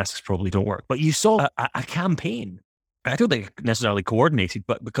that masks probably don't work, but you saw a campaign. I don't think necessarily coordinated,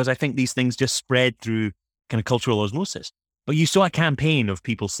 but because I think these things just spread through kind of cultural osmosis. But you saw a campaign of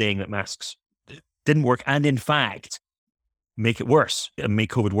people saying that masks didn't work and in fact make it worse and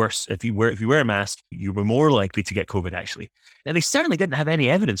make COVID worse. If you wear a mask, you were more likely to get COVID actually. Now they certainly didn't have any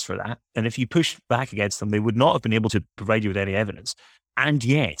evidence for that. And if you pushed back against them, they would not have been able to provide you with any evidence. And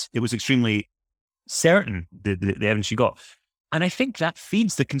yet it was extremely certain, the evidence you got. And I think that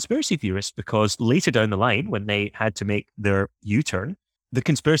feeds the conspiracy theorists because later down the line, when they had to make their U-turn, the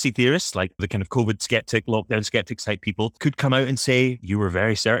conspiracy theorists, like the kind of COVID skeptic, lockdown skeptic type people, could come out and say, you were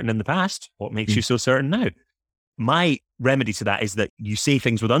very certain in the past. What makes you so certain now? My remedy to that is that you say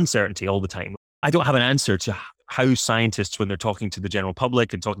things with uncertainty all the time. I don't have an answer to how scientists, when they're talking to the general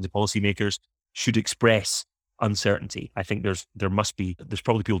public and talking to policymakers, should express uncertainty. I think there's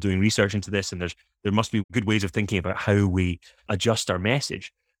probably people doing research into this, and there must be good ways of thinking about how we adjust our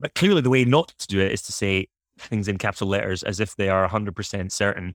message. But clearly the way not to do it is to say things in capital letters as if they are 100%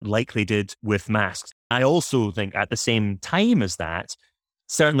 certain, like they did with masks. I also think at the same time as that,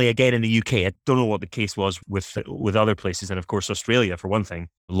 Certainly, again, in the UK, I don't know what the case was with other places. And of course, Australia, for one thing,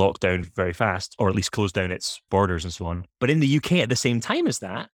 locked down very fast, or at least closed down its borders and so on. But in the UK, at the same time as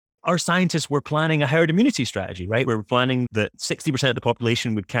that, our scientists were planning a herd immunity strategy, right? We were planning that 60% of the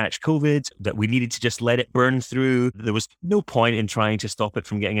population would catch COVID, that we needed to just let it burn through. There was no point in trying to stop it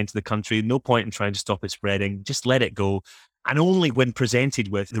from getting into the country, no point in trying to stop it spreading, just let it go. And only when presented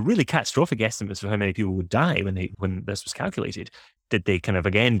with the really catastrophic estimates of how many people would die when this was calculated, did they kind of,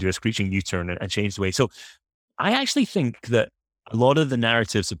 again, do a screeching U-turn and change the way. So I actually think that a lot of the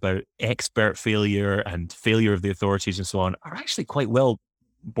narratives about expert failure and failure of the authorities and so on are actually quite well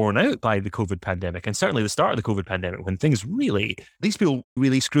borne out by the COVID pandemic, and certainly the start of the COVID pandemic, when these people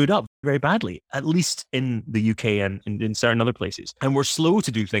really screwed up very badly, at least in the UK and in certain other places. And we're slow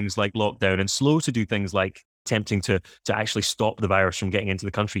to do things like lockdown and slow to do things like attempting to actually stop the virus from getting into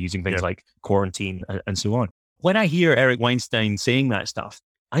the country using things like quarantine and so on. When I hear Eric Weinstein saying that stuff,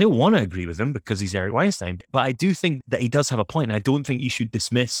 I don't want to agree with him because he's Eric Weinstein, but I do think that he does have a point. And I don't think you should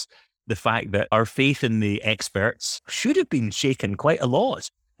dismiss the fact that our faith in the experts should have been shaken quite a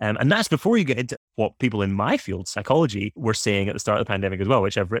lot. And that's before you get into what people in my field, psychology, were saying at the start of the pandemic as well,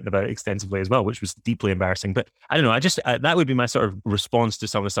 which I've written about extensively as well, which was deeply embarrassing. But I don't know, that would be my sort of response to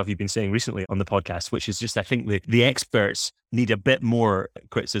some of the stuff you've been saying recently on the podcast, which is just, I think the experts need a bit more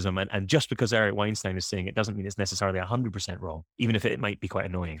criticism. And just because Eric Weinstein is saying it doesn't mean it's necessarily 100% wrong, even if it might be quite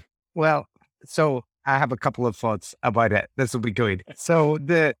annoying. Well, so I have a couple of thoughts about it. This will be good. So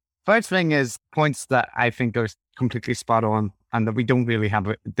the first thing is points that I think are completely spot on and that we don't really have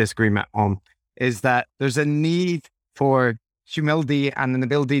a disagreement on, is that there's a need for humility and an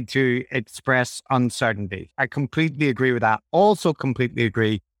ability to express uncertainty. I completely agree with that. Also completely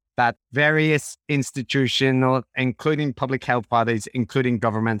agree that various institutional, including public health bodies, including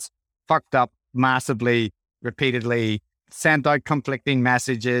governments, fucked up massively, repeatedly, sent out conflicting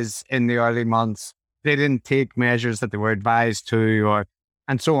messages in the early months. They didn't take measures that they were advised to,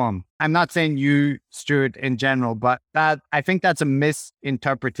 and so on. I'm not saying you, Stuart, in general, but I think that's a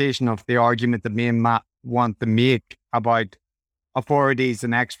misinterpretation of the argument that me and Matt want to make about authorities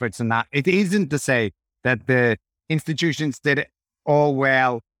and experts and that. It isn't to say that the institutions did it all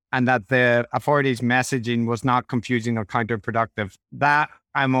well and that the authorities' messaging was not confusing or counterproductive. That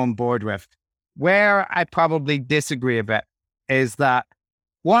I'm on board with. Where I probably disagree a bit is that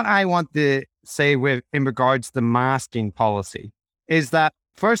what I want to say in regards to the masking policy is that,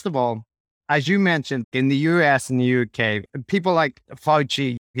 first of all, as you mentioned, in the US and the UK, people like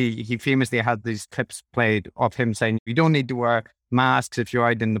Fauci, he famously had these clips played of him saying, you don't need to wear masks if you're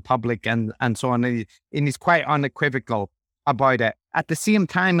out in the public and so on. And he's quite unequivocal about it. At the same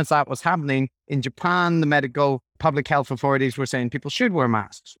time as that was happening, in Japan, the medical public health authorities were saying people should wear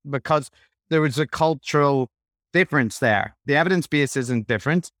masks because there was a cultural difference there. The evidence base isn't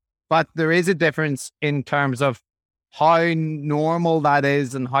different, but there is a difference in terms of how normal that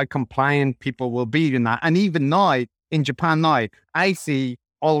is and how compliant people will be in that. And even now, in Japan now, I see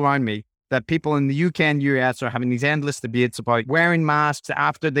all around me that people in the UK and US are having these endless debates about wearing masks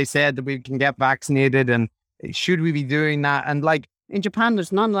after they said that we can get vaccinated and should we be doing that? And like in Japan,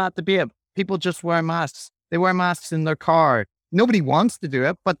 there's none of that debate. People just wear masks. They wear masks in their car. Nobody wants to do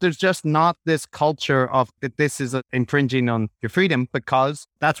it, but there's just not this culture of that this is infringing on your freedom because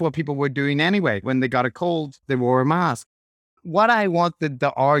that's what people were doing anyway. When they got a cold, they wore a mask. What I wanted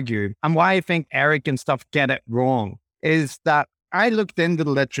to argue and why I think Eric and stuff get it wrong is that I looked into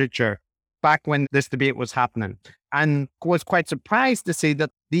the literature back when this debate was happening and was quite surprised to see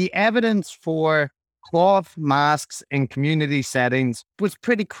that the evidence for cloth masks in community settings was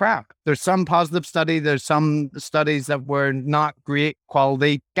pretty crap. There's some positive study. There's some studies that were not great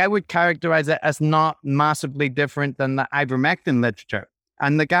quality. I would characterize it as not massively different than the ivermectin literature.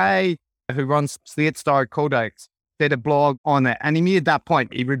 And the guy who runs Slate Star Codex did a blog on it. And he made that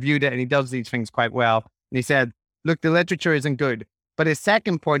point. He reviewed it and he does these things quite well. And he said, look, the literature isn't good. But his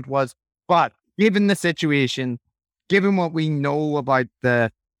second point was, but given the situation, given what we know about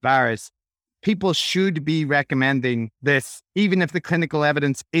the virus, people should be recommending this, even if the clinical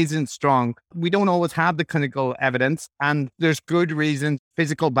evidence isn't strong. We don't always have the clinical evidence, and there's good reasons.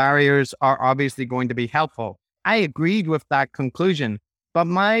 Physical barriers are obviously going to be helpful. I agreed with that conclusion. But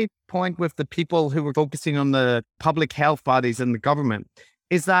my point with the people who were focusing on the public health bodies and the government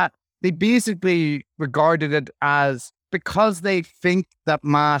is that they basically regarded it as because they think that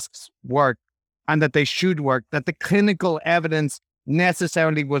masks work and that they should work, that the clinical evidence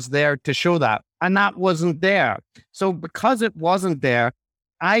necessarily was there to show that. And that wasn't there. So because it wasn't there,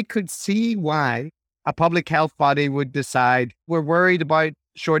 I could see why a public health body would decide we're worried about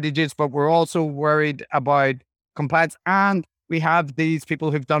shortages, but we're also worried about compliance. And We have these people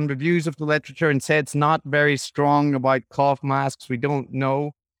who've done reviews of the literature and said it's not very strong about cloth masks. We don't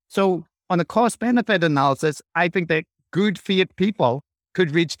know. So on a cost benefit analysis, I think that good faith people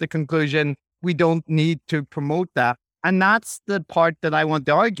could reach the conclusion we don't need to promote that. And that's the part that I want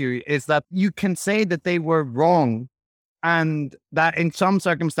to argue, is that you can say that they were wrong and that in some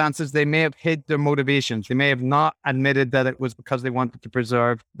circumstances they may have hid their motivations. They may have not admitted that it was because they wanted to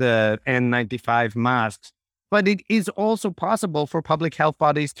preserve the N95 masks. But it is also possible for public health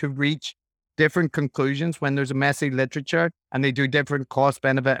bodies to reach different conclusions when there's a messy literature and they do different cost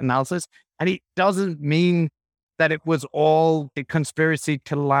benefit analysis. And it doesn't mean that it was all a conspiracy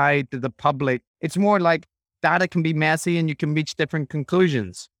to lie to the public. It's more like data can be messy and you can reach different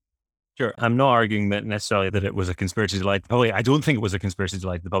conclusions. Sure. I'm not arguing that necessarily that it was a conspiracy to lie to the public. I don't think it was a conspiracy to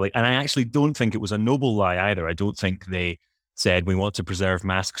lie to the public. And I actually don't think it was a noble lie either. I don't think they said we want to preserve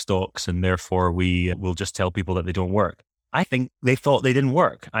mask stocks and therefore we will just tell people that they don't work. I think they thought they didn't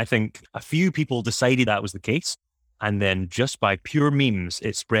work. I think a few people decided that was the case. And then just by pure memes,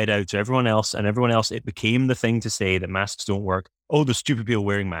 it spread out to everyone else, and everyone else, it became the thing to say that masks don't work. Oh, the stupid people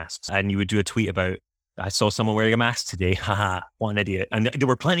wearing masks. And you would do a tweet about, I saw someone wearing a mask today. Haha, what an idiot. And there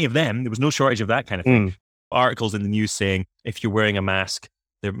were plenty of them. There was no shortage of that kind of thing. Articles in the news saying, if you're wearing a mask,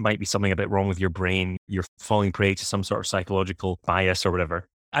 there might be something a bit wrong with your brain. You're falling prey to some sort of psychological bias or whatever.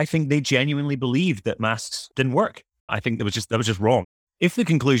 I think they genuinely believed that masks didn't work. I think that was just wrong. If the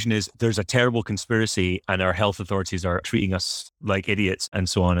conclusion is there's a terrible conspiracy and our health authorities are treating us like idiots and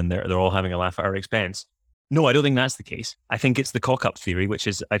so on, and they're all having a laugh at our expense. No, I don't think that's the case. I think it's the cock-up theory, which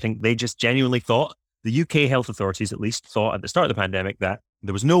is I think they just genuinely thought, the UK health authorities at least thought at the start of the pandemic that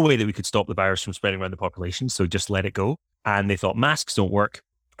there was no way that we could stop the virus from spreading around the population, so just let it go. And they thought masks don't work.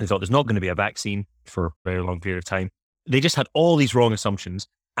 They thought there's not going to be a vaccine for a very long period of time. They just had all these wrong assumptions.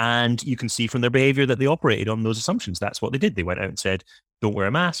 And you can see from their behavior that they operated on those assumptions. That's what they did. They went out and said, don't wear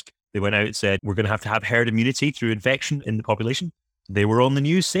a mask. They went out and said, we're going to have herd immunity through infection in the population. They were on the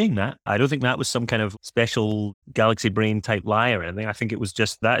news saying that. I don't think that was some kind of special galaxy brain type lie or anything. I think it was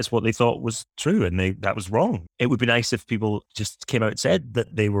just that is what they thought was true, and that was wrong. It would be nice if people just came out and said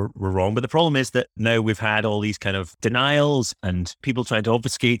that they were wrong. But the problem is that now we've had all these kind of denials and people trying to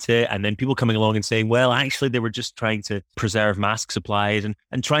obfuscate it, and then people coming along and saying, well, actually, they were just trying to preserve mask supplies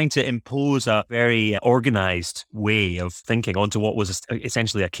and trying to impose a very organized way of thinking onto what was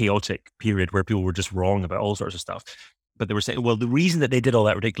essentially a chaotic period where people were just wrong about all sorts of stuff. But they were saying, well, the reason that they did all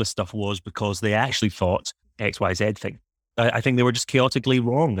that ridiculous stuff was because they actually thought XYZ thing. I think they were just chaotically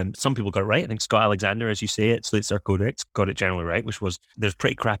wrong. And some people got it right. I think Scott Alexander, as you say, at Slate Star Codex, got it generally right, which was there's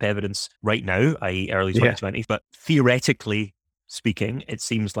pretty crap evidence right now, i.e. early 2020. Yeah. But theoretically speaking, it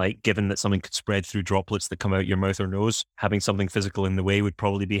seems like given that something could spread through droplets that come out your mouth or nose, having something physical in the way would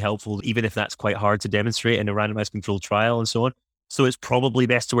probably be helpful, even if that's quite hard to demonstrate in a randomized controlled trial and so on. So it's probably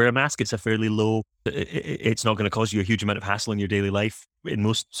best to wear a mask. It's a fairly low, it's not going to cause you a huge amount of hassle in your daily life in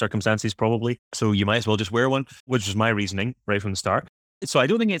most circumstances, probably. So you might as well just wear one, which was my reasoning right from the start. So I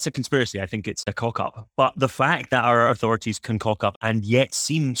don't think it's a conspiracy. I think it's a cock-up. But the fact that our authorities can cock up and yet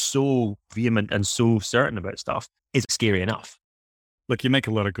seem so vehement and so certain about stuff is scary enough. Look, you make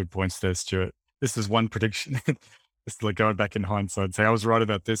a lot of good points there, Stuart. This is one prediction. It's like going back in hindsight, say I was right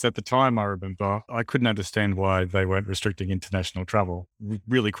about this. At the time, I remember I couldn't understand why they weren't restricting international travel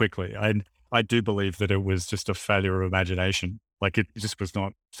really quickly. I do believe that it was just a failure of imagination. Like it just was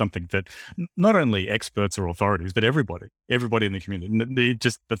not something that not only experts or authorities, but everybody in the community,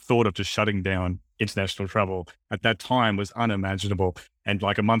 just the thought of just shutting down international travel at that time was unimaginable. And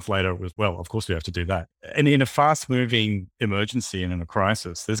like a month later, it was, well, of course we have to do that. And in a fast moving emergency and in a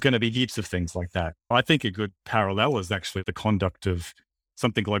crisis, there's going to be heaps of things like that. I think a good parallel is actually the conduct of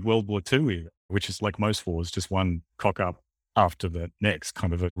something like World War II, which is like most wars, just one cock up after the next,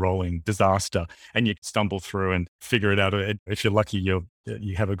 kind of a rolling disaster, and you stumble through and figure it out. If you're lucky, you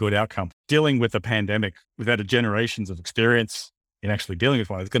have a good outcome. Dealing with a pandemic without generations of experience in actually dealing with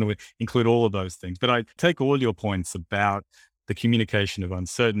one is going to include all of those things. But I take all your points about the communication of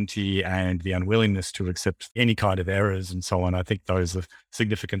uncertainty and the unwillingness to accept any kind of errors and so on. I think those are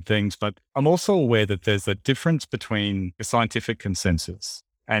significant things. But I'm also aware that there's a difference between a scientific consensus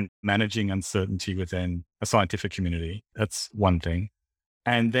and managing uncertainty within a scientific community. That's one thing.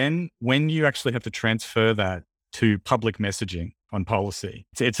 And then when you actually have to transfer that to public messaging on policy,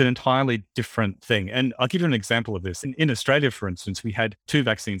 it's an entirely different thing. And I'll give you an example of this. In Australia, for instance, we had 2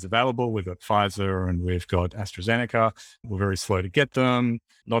 vaccines available. We've got Pfizer and we've got AstraZeneca. We're very slow to get them.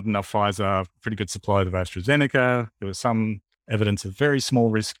 Not enough Pfizer, pretty good supply of AstraZeneca. There was some evidence of very small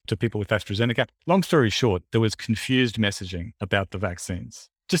risk to people with AstraZeneca. Long story short, there was confused messaging about the vaccines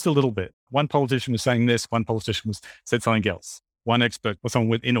just a little bit. One politician was saying this, one politician said something else. One expert or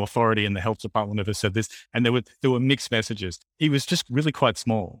someone in authority in the health department never said this. And there were mixed messages. He was just really quite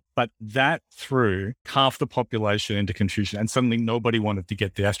small. But that threw half the population into confusion. And suddenly nobody wanted to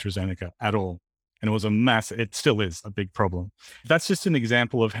get the AstraZeneca at all. And it was it still is a big problem. That's just an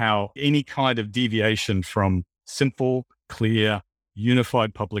example of how any kind of deviation from simple, clear,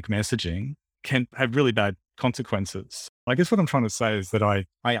 unified public messaging can have really bad consequences. I guess what I'm trying to say is that I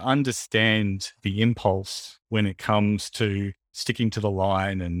understand the impulse when it comes to sticking to the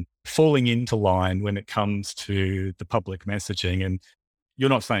line and falling into line when it comes to the public messaging. And you're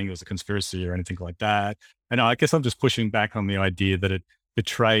not saying it was a conspiracy or anything like that. And I guess I'm just pushing back on the idea that it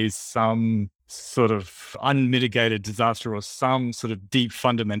betrays some sort of unmitigated disaster or some sort of deep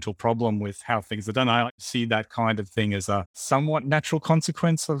fundamental problem with how things are done. I see that kind of thing as a somewhat natural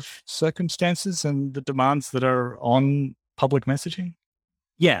consequence of circumstances and the demands that are on public messaging.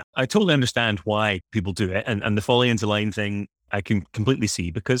 Yeah, I totally understand why people do it. And the falling into line thing, I can completely see,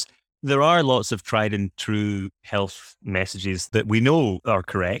 because there are lots of tried and true health messages that we know are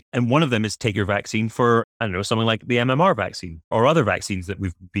correct. And one of them is take your vaccine for, I don't know, something like the MMR vaccine or other vaccines that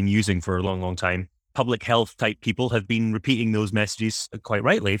we've been using for a long, long time. Public health type people have been repeating those messages quite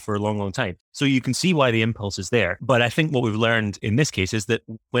rightly for a long, long time. So you can see why the impulse is there. But I think what we've learned in this case is that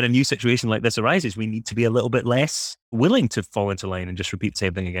when a new situation like this arises, we need to be a little bit less willing to fall into line and just repeat the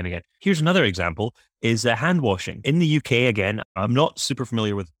same thing again and again. Here's another example is hand washing. In the UK, again, I'm not super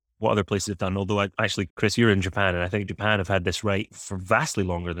familiar with what other places have done, although actually, Chris, you're in Japan, and I think Japan have had this right for vastly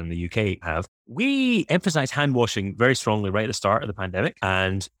longer than the UK have. We emphasized hand washing very strongly right at the start of the pandemic.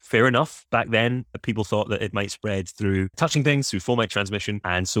 And fair enough, back then, people thought that it might spread through touching things, through fomite transmission.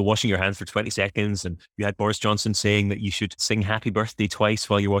 And so washing your hands for 20 seconds. And you had Boris Johnson saying that you should sing happy birthday twice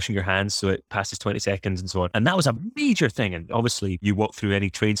while you're washing your hands so it passes 20 seconds and so on. And that was a major thing. And obviously, you walk through any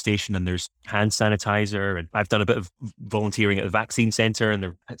train station and there's hand sanitizer. And I've done a bit of volunteering at the vaccine center and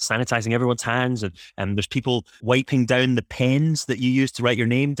they're sanitizing everyone's hands. And there's people wiping down the pens that you use to write your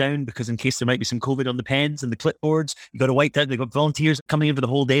name down, because in case there might be some COVID on the pens and the clipboards, you got to wipe down. They've got volunteers coming in for the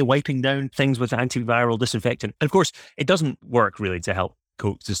whole day, wiping down things with antiviral disinfectant. And of course, it doesn't work really to help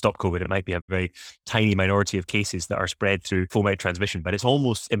to stop COVID. It might be a very tiny minority of cases that are spread through fomite transmission, but it's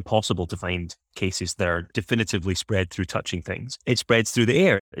almost impossible to find cases that are definitively spread through touching things. It spreads through the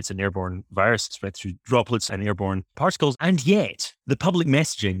air. It's an airborne virus. It spreads through droplets and airborne particles. And yet, the public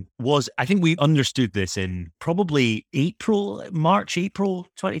messaging was, I think we understood this in probably March, April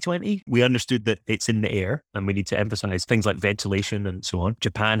 2020. We understood that it's in the air and we need to emphasize things like ventilation and so on.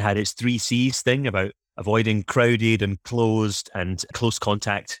 Japan had its 3 Cs thing about avoiding crowded and closed and close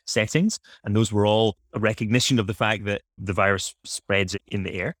contact settings. And those were all a recognition of the fact that the virus spreads in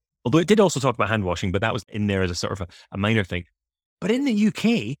the air. Although it did also talk about hand washing, but that was in there as a sort of a minor thing. But in the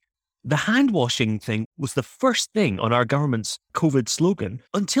UK, the hand washing thing was the first thing on our government's COVID slogan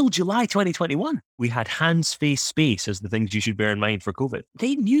until July 2021. We had hands, face, space as the things you should bear in mind for COVID.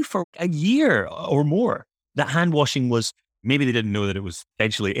 They knew for a year or more that hand washing was, maybe they didn't know that it was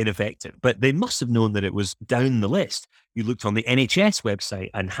potentially ineffective, but they must have known that it was down the list. You looked on the NHS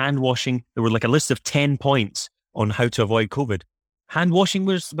website and hand washing, there were like a list of 10 points on how to avoid COVID. Hand washing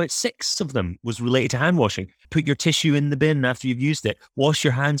was about 6 of them was related to hand washing. Put your tissue in the bin after you've used it. Wash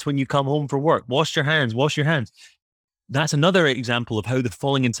your hands when you come home from work. Wash your hands, wash your hands. That's another example of how the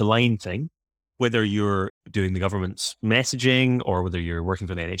falling into line thing, whether you're doing the government's messaging or whether you're working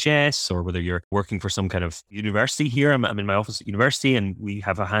for the NHS or whether you're working for some kind of university here. I'm in my office at university and we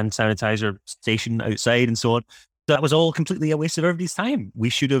have a hand sanitizer station outside and so on. That was all completely a waste of everybody's time. We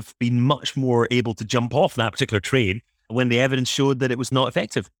should have been much more able to jump off that particular train when the evidence showed that it was not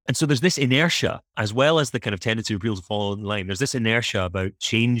effective. And so there's this inertia, as well as the kind of tendency of people to fall in line. There's this inertia about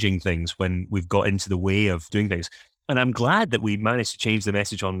changing things when we've got into the way of doing things. And I'm glad that we managed to change the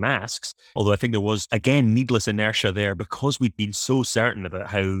message on masks, although I think there was, again, needless inertia there because we'd been so certain about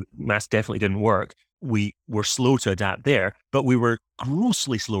how masks definitely didn't work. We were slow to adapt there, but we were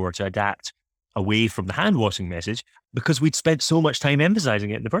grossly slower to adapt away from the hand washing message because we'd spent so much time emphasizing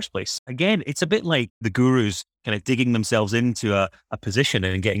it in the first place. Again, it's a bit like the gurus kind of digging themselves into a position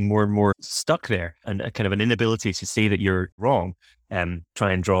and getting more and more stuck there, and a kind of an inability to say that you're wrong.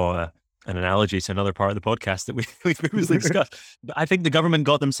 Try and draw an analogy to another part of the podcast that we previously discussed. But I think the government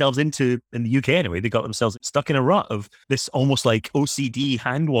got themselves into, in the UK anyway, they got themselves stuck in a rut of this almost like OCD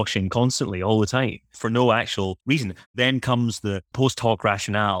hand washing constantly all the time for no actual reason. Then comes the post hoc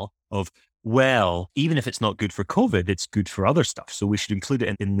rationale of, well, even if it's not good for COVID, it's good for other stuff. So we should include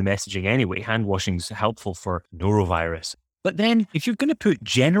it in the messaging anyway. Hand washing is helpful for norovirus. But then if you're going to put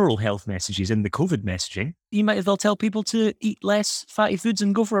general health messages in the COVID messaging, you might as well tell people to eat less fatty foods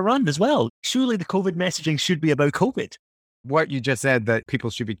and go for a run as well. Surely the COVID messaging should be about COVID. What you just said that people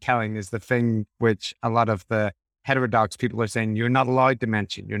should be telling is the thing which a lot of the heterodox people are saying, you're not allowed to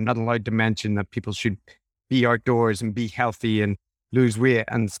mention. You're not allowed to mention that people should be outdoors and be healthy and lose weight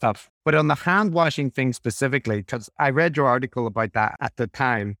and stuff. But on the hand washing thing specifically, because I read your article about that at the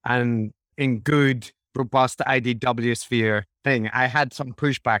time, and in good, robust IDW sphere thing, I had some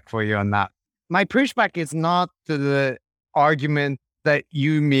pushback for you on that. My pushback is not to the argument that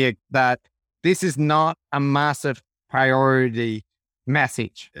you make that this is not a massive priority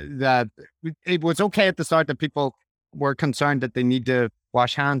message, that it was okay at the start that people were concerned that they need to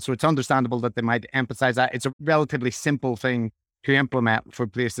wash hands. So it's understandable that they might emphasize that. It's a relatively simple thing to implement for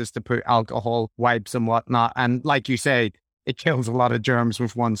places to put alcohol wipes and whatnot. And like you say, it kills a lot of germs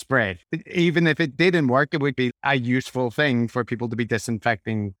with one spray. Even if it didn't work, it would be a useful thing for people to be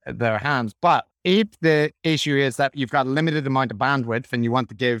disinfecting their hands. But if the issue is that you've got a limited amount of bandwidth and you want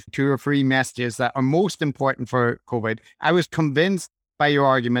to give 2 or 3 messages that are most important for COVID, I was convinced by your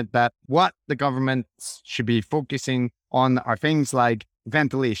argument that what the governments should be focusing on are things like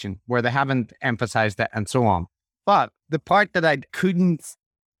ventilation, where they haven't emphasized it and so on. But the part that I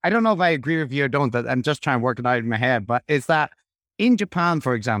don't know if I agree with you or don't, that I'm just trying to work it out in my head, but is that in Japan,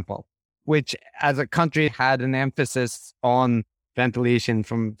 for example, which as a country had an emphasis on ventilation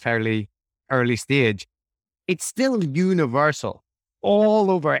from fairly early stage, it's still universal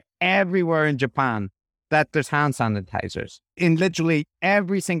all over everywhere in Japan that there's hand sanitizers in literally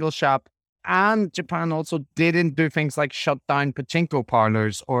every single shop. And Japan also didn't do things like shut down pachinko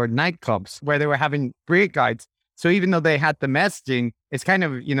parlors or nightclubs where they were having breakouts. So even though they had the messaging, it's kind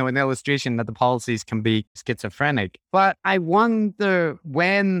of, an illustration that the policies can be schizophrenic. But I wonder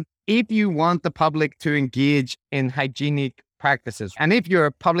if you want the public to engage in hygienic practices, and if your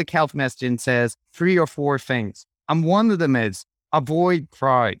public health messaging says 3 or 4 things, and one of them is avoid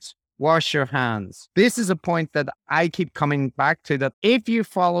crowds, wash your hands. This is a point that I keep coming back to, that if you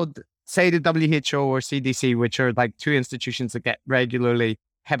followed, say, the WHO or CDC, which are like 2 institutions that get regularly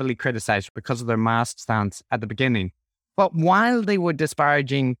heavily criticized because of their mask stance at the beginning. But while they were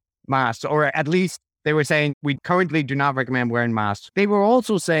disparaging masks, or at least they were saying, we currently do not recommend wearing masks, they were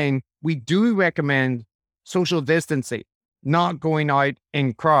also saying, we do recommend social distancing, not going out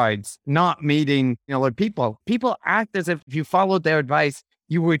in crowds, not meeting other people. People act as if you followed their advice,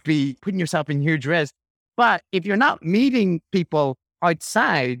 you would be putting yourself in huge risk. But if you're not meeting people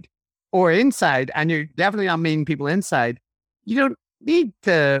outside or inside, and you're definitely not meeting people inside, you don't need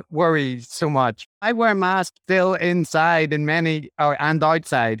to worry so much. I wear masks still inside and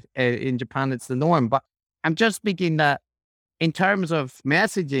outside. In Japan, it's the norm. But I'm just speaking that in terms of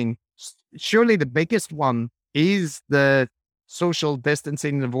messaging, surely the biggest one is the social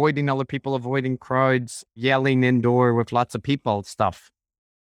distancing, avoiding other people, avoiding crowds, yelling indoor with lots of people stuff.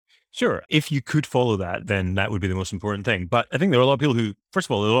 Sure. If you could follow that, then that would be the most important thing. But I think there are a lot of people who, first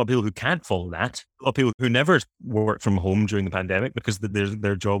of all, there are a lot of people who can't follow that. A lot of people who never worked from home during the pandemic because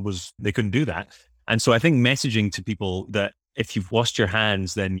their job was, they couldn't do that. And so I think messaging to people that if you've washed your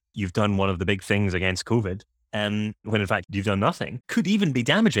hands, then you've done one of the big things against COVID, when in fact you've done nothing, could even be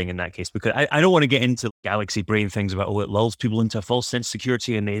damaging in that case. Because I don't want to get into galaxy brain things about, it lulls people into a false sense of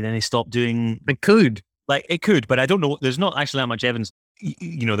security and then they stop doing. It could. It could, but I don't know. There's not actually that much evidence.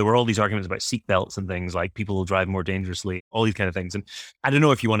 There were all these arguments about seatbelts and things like people will drive more dangerously, all these kind of things. And I don't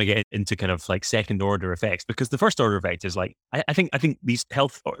know if you want to get into kind of like second order effects, because the first order effect is like, I think these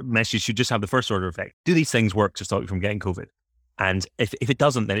health messages should just have the first order effect. Do these things work to stop you from getting COVID? And if it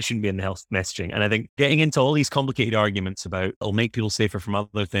doesn't, then it shouldn't be in the health messaging. And I think getting into all these complicated arguments about it'll make people safer from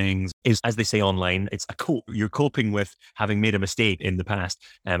other things is, as they say online, it's a cope. You're coping with having made a mistake in the past.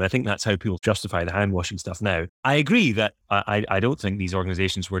 And I think that's how people justify the hand washing stuff now. I agree that I don't think these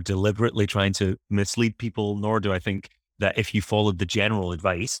organizations were deliberately trying to mislead people, nor do I think that if you followed the general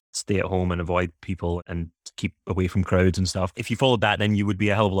advice, stay at home and avoid people and keep away from crowds and stuff, if you followed that, then you would be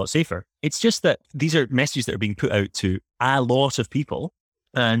a hell of a lot safer. It's just that these are messages that are being put out to a lot of people,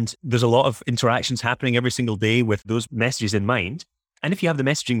 and there's a lot of interactions happening every single day with those messages in mind. And if you have the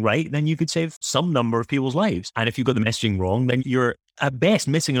messaging right, then you could save some number of people's lives. And if you've got the messaging wrong, then you're at best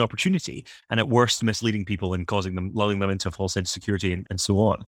missing an opportunity, and at worst misleading people and lulling them into a false sense of security and so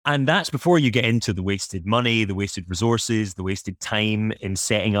on. And that's before you get into the wasted money, the wasted resources, the wasted time in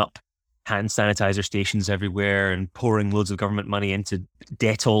setting up hand sanitizer stations everywhere and pouring loads of government money into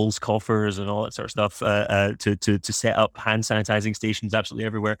Dettol's coffers and all that sort of stuff to set up hand sanitizing stations absolutely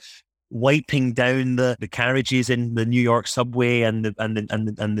everywhere. wiping down the carriages in the New York subway and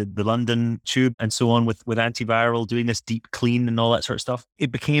the London tube and so on with antiviral, doing this deep clean and all that sort of stuff.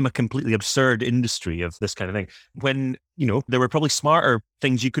 It became a completely absurd industry of this kind of thing when, there were probably smarter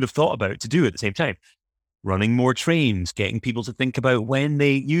things you could have thought about to do at the same time. Running more trains, getting people to think about when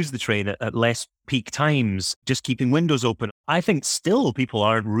they use the train at less peak times, just keeping windows open. I think still people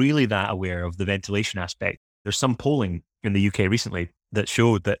aren't really that aware of the ventilation aspect. There's some polling in the UK recently that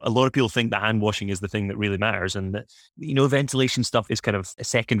showed that a lot of people think that hand washing is the thing that really matters and that, ventilation stuff is kind of a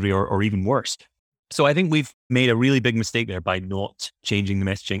secondary or even worse. So I think we've made a really big mistake there by not changing the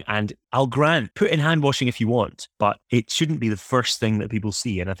messaging. And I'll grant, put in hand washing if you want, but it shouldn't be the first thing that people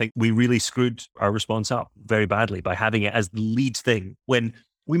see. And I think we really screwed our response up very badly by having it as the lead thing when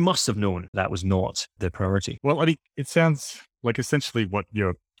we must have known that was not the priority. Well, I think it sounds like essentially what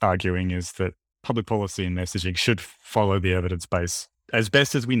you're arguing is that public policy and messaging should follow the evidence base as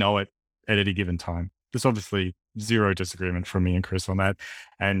best as we know it at any given time. There's obviously zero disagreement from me and Chris on that.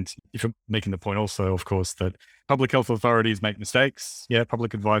 And if you're making the point also, of course, that public health authorities make mistakes. Yeah,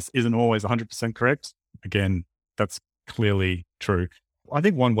 public advice isn't always 100% correct. Again, that's clearly true. I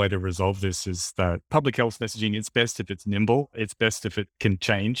think one way to resolve this is that public health messaging is best if it's nimble. It's best if it can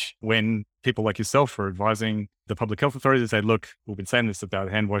change. When people like yourself are advising the public health authorities, they say, look, we've been saying this about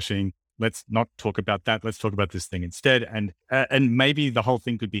hand washing. Let's not talk about that. Let's talk about this thing instead. And maybe the whole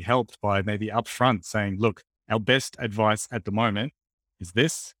thing could be helped by maybe upfront saying, look, our best advice at the moment is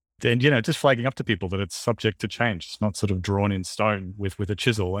this. And, just flagging up to people that it's subject to change. It's not sort of drawn in stone with a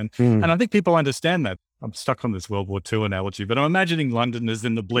chisel. And I think people understand that. I'm stuck on this World War II analogy, but I'm imagining London is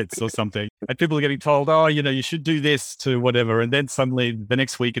in the Blitz or something. And people are getting told, oh, you should do this to whatever. And then suddenly the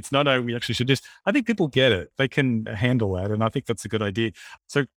next week, it's not, oh, we actually should just, I think people get it. They can handle that. And I think that's a good idea.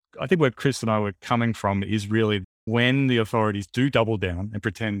 So I think where Chris and I were coming from is really when the authorities do double down and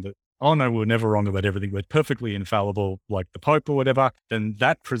pretend that, oh no, we're never wrong about everything, we're perfectly infallible like the Pope or whatever, then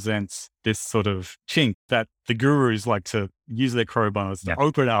that presents this sort of chink that the gurus like to use their crowbars to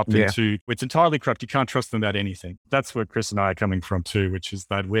open up into, it's entirely corrupt. You can't trust them about anything. That's where Chris and I are coming from too, which is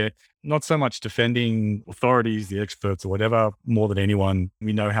that we're not so much defending authorities, the experts or whatever, more than anyone.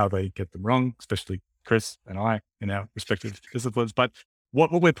 We know how they get them wrong, especially Chris and I in our respective disciplines. But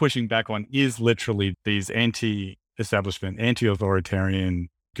what we're pushing back on is literally these anti-establishment, anti-authoritarian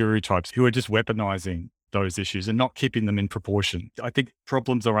guru types who are just weaponizing those issues and not keeping them in proportion. I think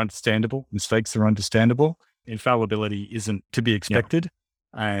problems are understandable. Mistakes are understandable. Infallibility isn't to be expected.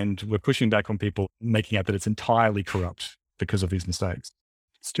 And we're pushing back on people making out that it's entirely corrupt because of these mistakes.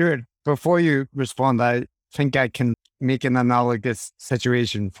 Stuart, before you respond, I think I can make an analogous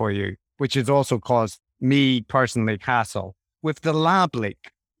situation for you, which has also caused me personally hassle with the lab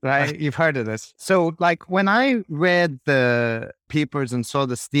leak. Right? You've heard of this. So when I read the papers and saw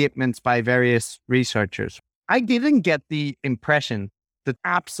the statements by various researchers, I didn't get the impression that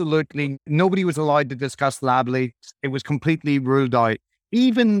absolutely nobody was allowed to discuss lab leaks. It was completely ruled out.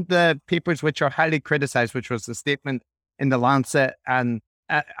 Even the papers which are highly criticized, which was the statement in the Lancet. And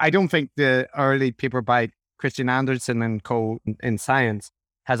I don't think the early paper by Christian Andersen and co in Science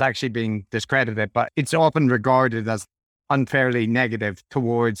has actually been discredited, but it's often regarded as unfairly negative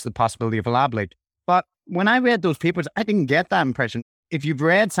towards the possibility of a lab leak. But when I read those papers, I didn't get that impression. If you've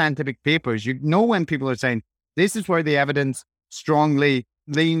read scientific papers, you know when people are saying, this is where the evidence strongly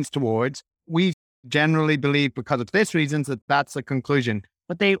leans towards. We generally believe because of this reasons that that's the conclusion.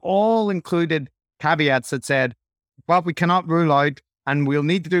 But they all included caveats that said, well, we cannot rule out and we'll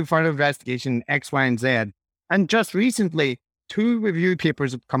need to do further investigation X, Y, and Z. And just recently, 2 review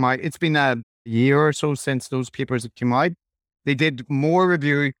papers have come out. It's been a year or so since those papers have come out. They did more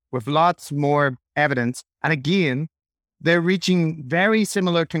review with lots more evidence. And again, they're reaching very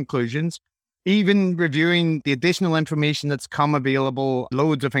similar conclusions, even reviewing the additional information that's come available,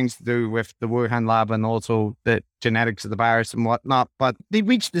 loads of things to do with the Wuhan lab and also the genetics of the virus and whatnot. But they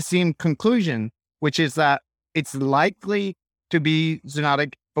reached the same conclusion, which is that it's likely to be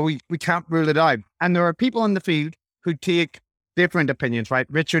zoonotic, but we can't rule it out. And there are people in the field who take different opinions, right?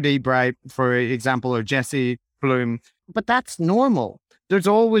 Richard E. Bright, for example, or Jesse Bloom. But that's normal. There's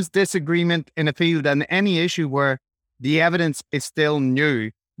always disagreement in a field and any issue where the evidence is still new.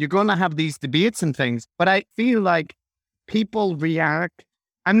 You're going to have these debates and things, but I feel like people react.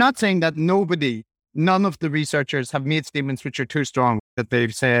 I'm not saying that none of the researchers have made statements which are too strong, that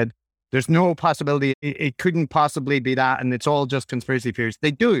they've said, there's no possibility, it couldn't possibly be that, and it's all just conspiracy theories.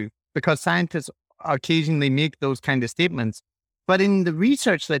 They do, because scientists occasionally make those kind of statements. But in the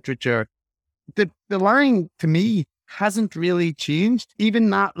research literature, the line to me hasn't really changed. Even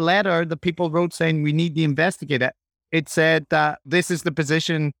that letter that people wrote saying we need to investigate it, it said that this is the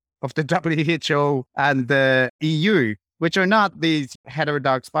position of the WHO and the EU, which are not these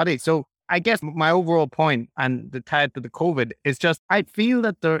heterodox bodies. So I guess my overall point and the tie to the COVID is just, I feel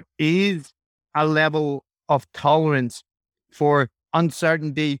that there is a level of tolerance for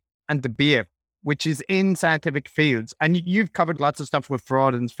uncertainty and debate, which is in scientific fields. And you've covered lots of stuff with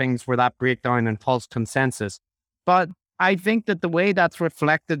fraud and things where that breakdown and false consensus. But I think that the way that's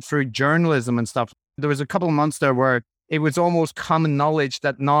reflected through journalism and stuff, there was a couple of months there where it was almost common knowledge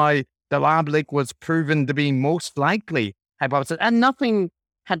that now the lab leak was proven to be most likely hypothesis, and nothing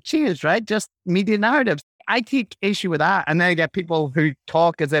had changed, right? Just media narratives. I take issue with that. And then I get people who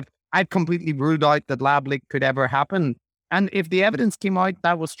talk as if I've completely ruled out that lab leak could ever happen. And if the evidence came out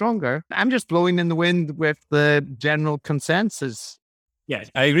that was stronger, I'm just blowing in the wind with the general consensus. Yeah,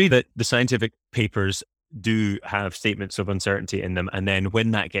 I agree that the scientific papers do have statements of uncertainty in them. And then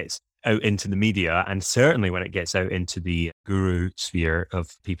when that gets out into the media, and certainly when it gets out into the guru sphere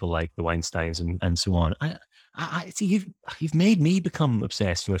of people like the Weinsteins and so on, I see you've made me become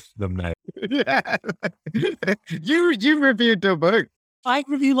obsessed with them now. Yeah. You reviewed the book. I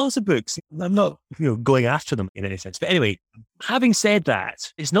review lots of books. I'm not going after them in any sense. But anyway, having said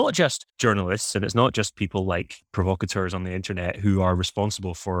that, it's not just journalists and it's not just people like provocateurs on the internet who are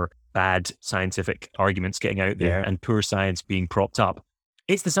responsible for bad scientific arguments getting out there and poor science being propped up.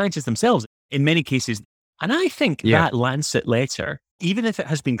 It's the scientists themselves in many cases. And I think that Lancet letter, even if it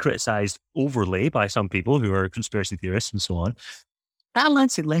has been criticized overly by some people who are conspiracy theorists and so on, that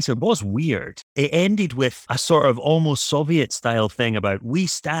Lancet letter was weird. It ended with a sort of almost Soviet style thing about, we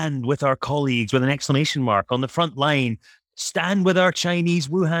stand with our colleagues with an exclamation mark on the front line, stand with our Chinese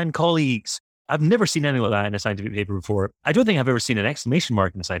Wuhan colleagues. I've never seen anything like that in a scientific paper before. I don't think I've ever seen an exclamation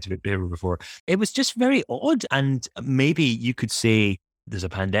mark in a scientific paper before. It was just very odd. And maybe you could say there's a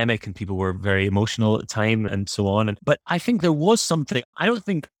pandemic and people were very emotional at the time and so on. But I think there was something. I don't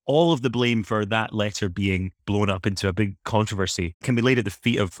think all of the blame for that letter being blown up into a big controversy can be laid at the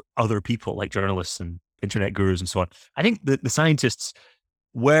feet of other people like journalists and internet gurus and so on. I think the scientists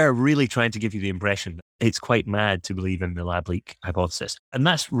were really trying to give you the impression that it's quite mad to believe in the lab leak hypothesis. And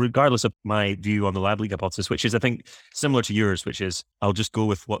that's regardless of my view on the lab leak hypothesis, which is, I think, similar to yours, which is I'll just go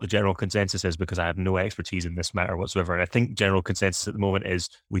with what the general consensus is because I have no expertise in this matter whatsoever. And I think general consensus at the moment is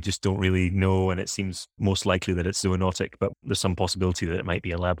we just don't really know. And it seems most likely that it's zoonotic, but there's some possibility that it might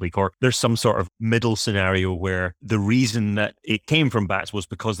be a lab leak, or there's some sort of middle scenario where the reason that it came from bats was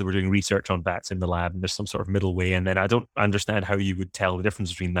because they were doing research on bats in the lab. And there's some sort of middle way. And then I don't understand how you would tell the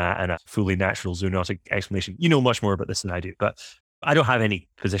difference between that and a fully natural zoonotic explanation. You know much more about this than I do, but I don't have any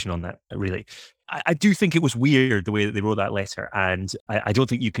position on that, really. I do think it was weird the way that they wrote that letter. And I don't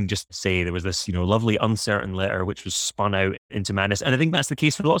think you can just say there was this, lovely, uncertain letter which was spun out into madness. And I think that's the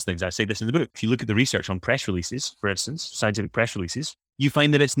case for lots of things. I say this in the book. If you look at the research on press releases, for instance, scientific press releases, you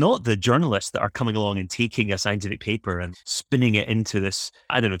find that it's not the journalists that are coming along and taking a scientific paper and spinning it into this,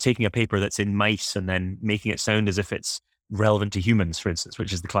 taking a paper that's in mice and then making it sound as if it's relevant to humans, for instance,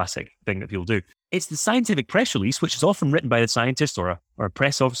 which is the classic thing that people do. It's the scientific press release, which is often written by the scientist or a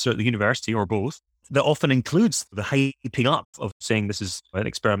press officer at the university or both, that often includes the hyping up of saying this is an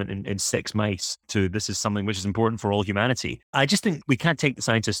experiment in 6 mice to this is something which is important for all humanity. I just think we can't take the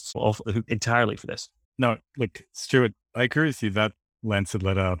scientists off the hook entirely for this. No, look, Stuart, I agree with you that Lancet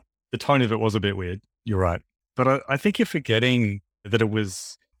letter, the tone of it was a bit weird. You're right. But I think you're forgetting that it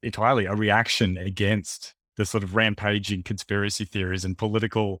was entirely a reaction against the sort of rampaging conspiracy theories and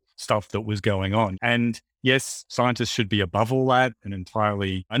political stuff that was going on. And yes, scientists should be above all that and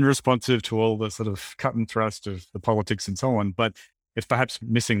entirely unresponsive to all the sort of cut and thrust of the politics and so on. But it's perhaps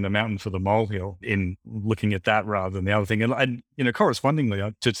missing the mountain for the molehill in looking at that rather than the other thing. And correspondingly,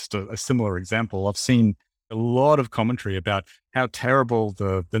 just a similar example, I've seen a lot of commentary about how terrible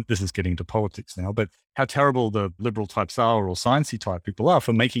this is getting to politics now, but how terrible the liberal types are or sciencey type people are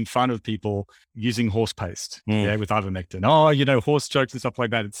for making fun of people using horse paste with ivermectin. Oh, horse jokes and stuff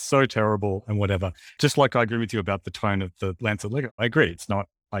like that. It's so terrible and whatever. Just like I agree with you about the tone of the Lancet letter. I agree. It's not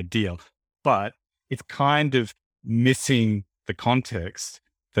ideal, but it's kind of missing the context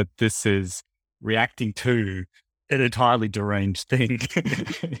that this is reacting to an entirely deranged thing.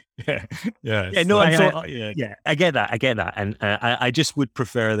 I get that. And I just would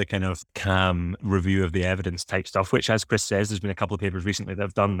prefer the kind of calm review of the evidence type stuff, which, as Chris says, there's been a couple of papers recently that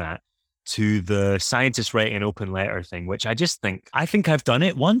have done that, to the scientists writing an open letter thing, which I think I've done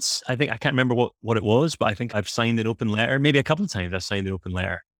it once. I can't remember what it was, but I think I've signed an open letter. Maybe a couple of times I've signed an open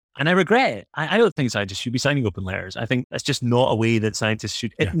letter. And I regret it. I don't think scientists should be signing open letters. I think that's just not a way that scientists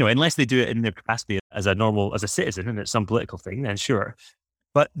should, unless they do it in their capacity as a citizen and it's some political thing, then sure.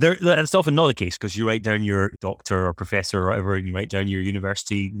 But that's often not the case, because you write down your doctor or professor or whatever, and you write down your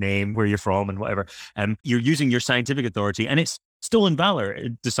university name, where you're from and whatever. You're using your scientific authority, and it's stolen valor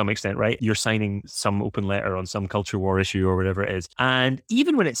to some extent, right? You're signing some open letter on some culture war issue or whatever it is. And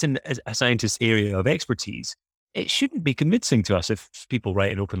even when it's in a scientist's area of expertise, it shouldn't be convincing to us if people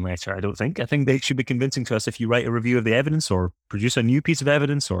write an open letter, I don't think. I think they should be convincing to us if you write a review of the evidence or produce a new piece of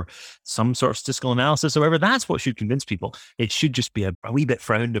evidence or some sort of statistical analysis or whatever. That's what should convince people. It should just be a wee bit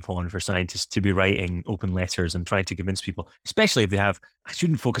frowned upon for scientists to be writing open letters and trying to convince people, especially if they have. I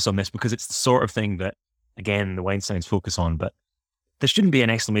shouldn't focus on this because it's the sort of thing that, again, the Weinsteins focus on, but there shouldn't be an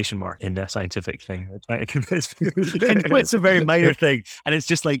exclamation mark in a scientific thing. They're trying to convince people. It's a very minor thing. And it's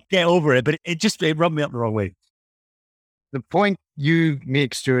just like, get over it. But it rubbed me up the wrong way. The point you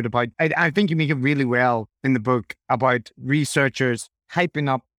make, Stuart, about, I think you make it really well in the book about researchers hyping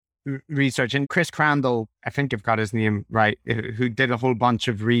up research. And Chris Crandall, I think I've got his name right, who did a whole bunch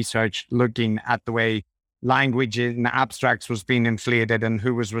of research looking at the way language in abstracts was being inflated and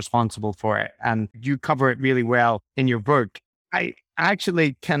who was responsible for it. And you cover it really well in your book. I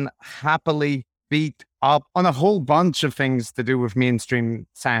actually can happily beat up on a whole bunch of things to do with mainstream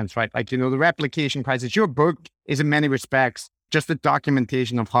science, right? Like, the replication crisis. Your book is in many respects just a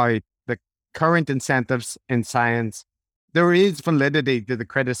documentation of how the current incentives in science, there is validity to the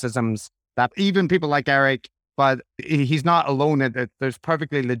criticisms that even people like Eric, but he's not alone. There's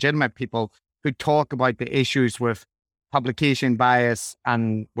perfectly legitimate people who talk about the issues with publication bias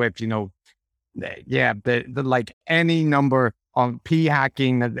and with, the like any number of p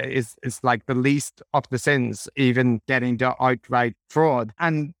hacking is like the least of the sins, even getting to outright fraud.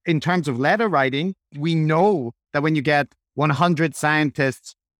 And in terms of letter writing, we know that when you get 100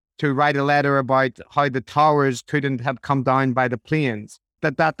 scientists to write a letter about how the towers couldn't have come down by the planes,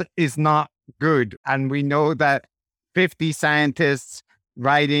 that is not good. And we know that 50 scientists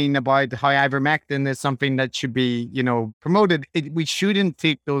writing about how ivermectin is something that should be, promoted. We shouldn't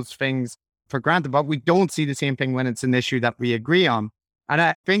take those things for granted, but we don't see the same thing when it's an issue that we agree on. And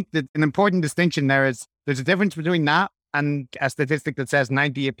I think that an important distinction there is there's a difference between that and a statistic that says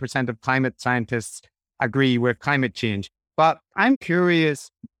 98% of climate scientists agree with climate change. But I'm curious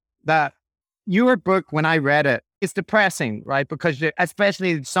that your book, when I read it, is depressing, right? Because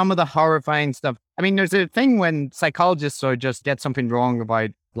especially some of the horrifying stuff. I mean, there's a thing when psychologists or just get something wrong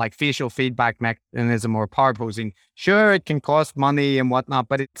about like facial feedback mechanism or power posing. Sure, it can cost money and whatnot,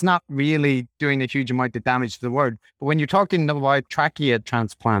 but it's not really doing a huge amount of damage to the world. But when you're talking about trachea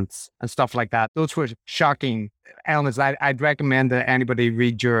transplants and stuff like that, those were shocking elements. I'd recommend that anybody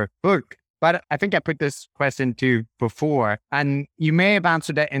read your book. But I think I put this question to you before, and you may have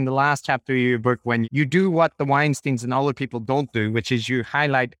answered it in the last chapter of your book when you do what the Weinsteins and other people don't do, which is you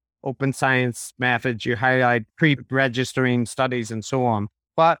highlight open science methods, you highlight pre-registering studies and so on.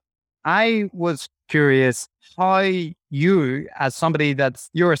 But I was curious how you, as somebody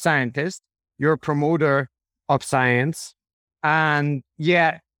you're a scientist, you're a promoter of science, and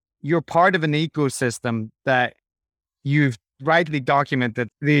yet you're part of an ecosystem that you've rightly documented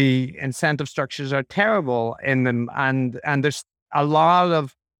the incentive structures are terrible in them, and there's a lot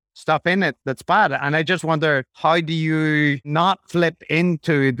of stuff in it that's bad. And I just wonder, how do you not flip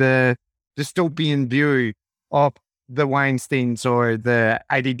into the dystopian view of the Weinsteins or the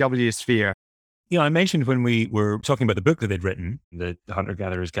IDW sphere? I mentioned when we were talking about the book that they'd written, the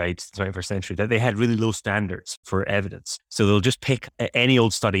Hunter-Gatherer's Guide to the 21st Century, that they had really low standards for evidence. So they'll just pick any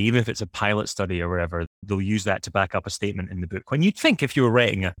old study, even if it's a pilot study or whatever, they'll use that to back up a statement in the book. When you'd think, if you were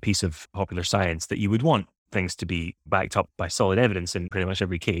writing a piece of popular science, that you would want things to be backed up by solid evidence in pretty much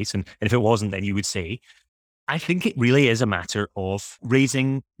every case. And if it wasn't, then you would say, I think it really is a matter of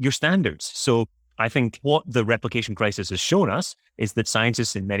raising your standards. So I think what the replication crisis has shown us is that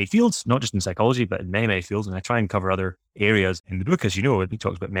scientists in many fields, not just in psychology, but in many, many fields, and I try and cover other areas in the book, as you know, we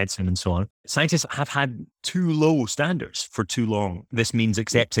talked about medicine and so on, scientists have had too low standards for too long. This means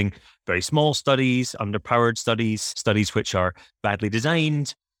accepting very small studies, underpowered studies, studies which are badly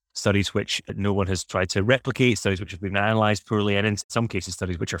designed, studies which no one has tried to replicate, studies which have been analyzed poorly, and in some cases,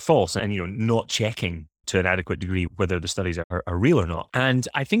 studies which are false, and not checking to an adequate degree whether the studies are real or not. And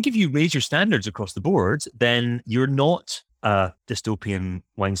I think if you raise your standards across the board, then you're not a dystopian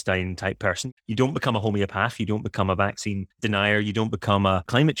Weinstein type person. You don't become a homeopath. You don't become a vaccine denier. You don't become a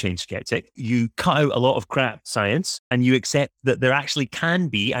climate change skeptic. You cut out a lot of crap science and you accept that there actually can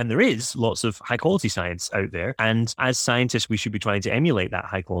be, and there is, lots of high quality science out there. And as scientists, we should be trying to emulate that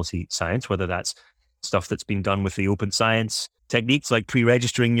high quality science, whether that's stuff that's been done with the open science techniques like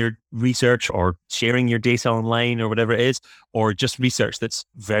pre-registering your research or sharing your data online or whatever it is, or just research that's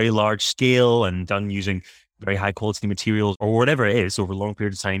very large scale and done using very high quality materials or whatever it is over a long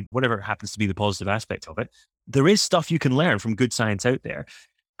period of time, whatever happens to be the positive aspect of it, there is stuff you can learn from good science out there.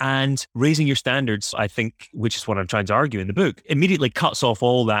 And raising your standards, I think, which is what I'm trying to argue in the book, immediately cuts off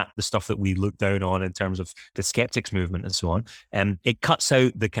all that, the stuff that we look down on in terms of the skeptics movement and so on. And it cuts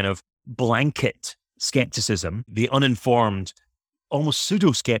out the kind of blanket skepticism, the uninformed, almost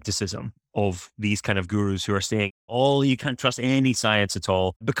pseudo-skepticism of these kind of gurus who are saying, oh, you can't trust any science at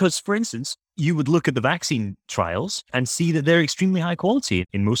all. Because, for instance, you would look at the vaccine trials and see that they're extremely high quality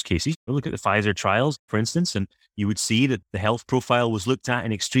in most cases. You look at the Pfizer trials, for instance, and you would see that the health profile was looked at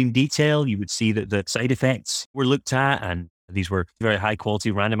in extreme detail. You would see that the side effects were looked at, and these were very high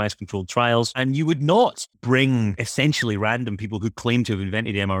quality randomized controlled trials. And you would not bring essentially random people who claim to have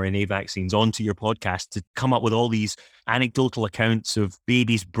invented mRNA vaccines onto your podcast to come up with all these anecdotal accounts of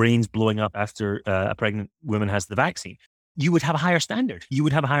babies' brains blowing up after a pregnant woman has the vaccine. You would have a higher standard. You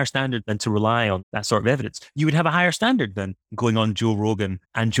would have a higher standard than to rely on that sort of evidence. You would have a higher standard than going on Joe Rogan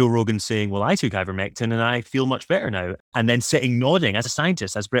and Joe Rogan saying, well, I took ivermectin and I feel much better now. And then sitting nodding as a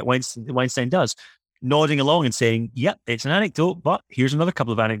scientist, as Brett Weinstein does, nodding along and saying, yep, it's an anecdote, but here's another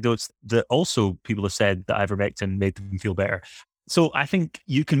couple of anecdotes that also people have said that ivermectin made them feel better. So I think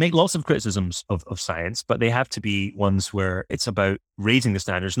you can make lots of criticisms of science, but they have to be ones where it's about raising the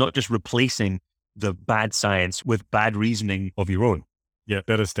standards, not just replacing the bad science with bad reasoning of your own. Yeah,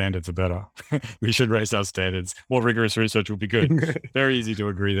 better standards are better. We should raise our standards. More rigorous research will be good. Very easy to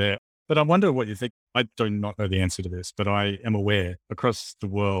agree there. But I wonder what you think. I do not know the answer to this, but I am aware across the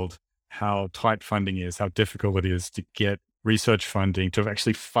world how tight funding is, how difficult it is to get research funding to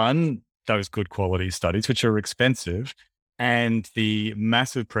actually fund those good quality studies, which are expensive, and the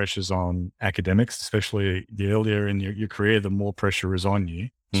massive pressures on academics, especially the earlier in your career, the more pressure is on you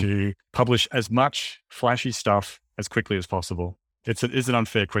to publish as much flashy stuff as quickly as possible. It's an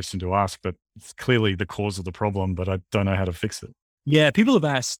unfair question to ask, but it's clearly the cause of the problem, but I don't know how to fix it. Yeah, people have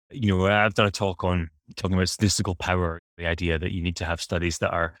asked, I've done a talk on talking about statistical power, the idea that you need to have studies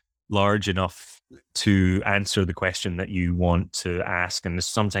that are large enough to answer the question that you want to ask. And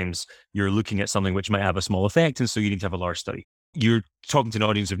sometimes you're looking at something which might have a small effect, and so you need to have a large study. You're talking to an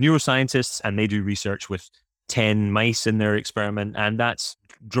audience of neuroscientists, and they do research with 10 mice in their experiment, and that's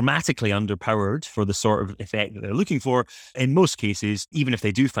dramatically underpowered for the sort of effect that they're looking for. In most cases, even if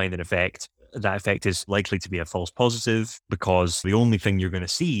they do find an effect, that effect is likely to be a false positive, because the only thing you're going to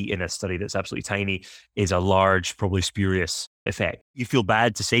see in a study that's absolutely tiny is a large, probably spurious effect. You feel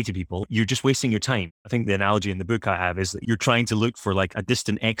bad to say to people, you're just wasting your time. I think the analogy in the book I have is that you're trying to look for like a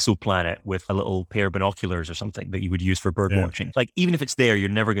distant exoplanet with a little pair of binoculars or something that you would use for bird watching. Like, even if it's there, you're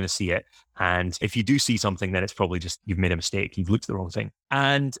never going to see it. And if you do see something, then it's probably just you've made a mistake. You've looked at the wrong thing.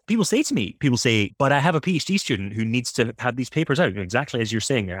 And people say, but I have a PhD student who needs to have these papers out, exactly as you're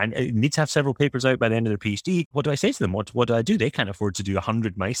saying there, and needs to have several papers out by the end of their PhD. What do I say to them? What do I do? They can't afford to do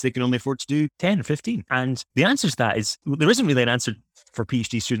 100 mice. They can only afford to do 10 or 15. And the answer to that is, there isn't really an answer for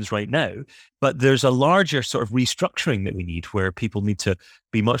PhD students right now, but there's a larger sort of restructuring that we need, where people need to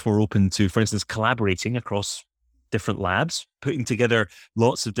be much more open to, for instance, collaborating across different labs, putting together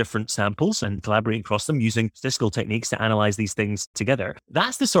lots of different samples and collaborating across them using statistical techniques to analyze these things together.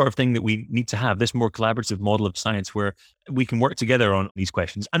 That's the sort of thing that we need to have, this more collaborative model of science where we can work together on these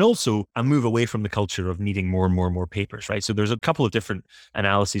questions, and also a move away from the culture of needing more and more and more papers, right? So there's a couple of different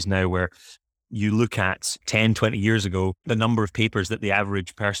analyses now where you look at 10, 20 years ago, the number of papers that the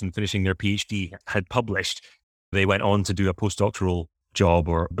average person finishing their PhD had published. They went on to do a postdoctoral job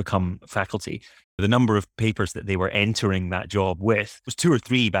or become faculty. The number of papers that they were entering that job with was 2 or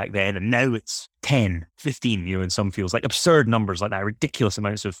 3 back then, and now it's 10, 15, in some fields, like absurd numbers like that, ridiculous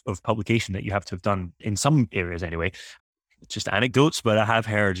amounts of publication that you have to have done in some areas anyway. Just anecdotes, but I have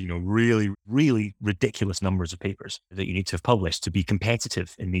heard, really, really ridiculous numbers of papers that you need to have published to be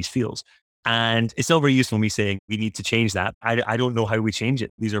competitive in these fields. And it's not very useful me saying we need to change that. I don't know how we change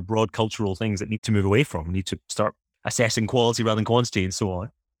it. These are broad cultural things that need to move away from. We need to start assessing quality rather than quantity and so on.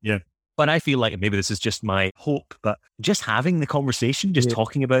 Yeah. But I feel like maybe this is just my hope, but just having the conversation, just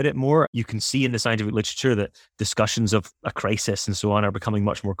talking about it more, you can see in the scientific literature that discussions of a crisis and so on are becoming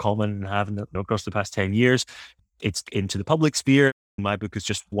much more common and have across the past 10 years. It's into the public sphere. My book is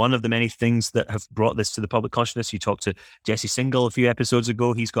just one of the many things that have brought this to the public consciousness. You talked to Jesse Singal a few episodes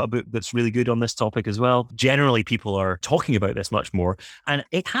ago. He's got a book that's really good on this topic as well. Generally, people are talking about this much more. And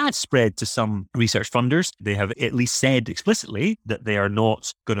it has spread to some research funders. They have at least said explicitly that they are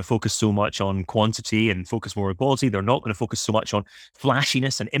not going to focus so much on quantity and focus more on quality. They're not going to focus so much on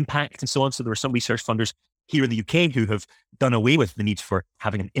flashiness and impact and so on. So there are some research funders here in the UK who have done away with the need for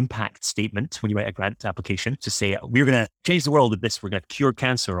having an impact statement when you write a grant application to say, we're going to change the world with this, we're going to cure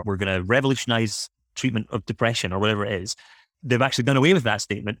cancer, or we're going to revolutionize treatment of depression or whatever it is, they've actually done away with that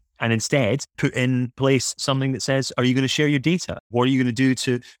statement and instead put in place something that says, are you going to share your data? What are you going to do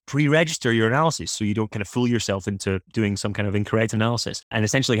to pre-register your analysis so you don't kind of fool yourself into doing some kind of incorrect analysis, and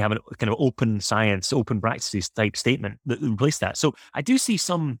essentially have a kind of open science, open practices type statement that replace that. So I do see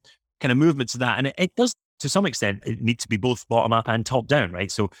some kind of movement to that. And it does, to some extent, it needs to be both bottom up and top down,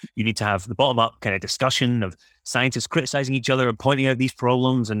 right? So you need to have the bottom up kind of discussion of scientists criticizing each other and pointing out these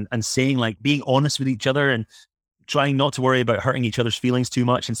problems and saying, like, being honest with each other and trying not to worry about hurting each other's feelings too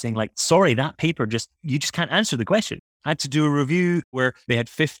much, and saying, like, sorry, that paper you just can't answer the question. I had to do a review where they had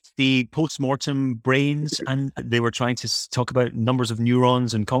 50 post-mortem brains, and they were trying to talk about numbers of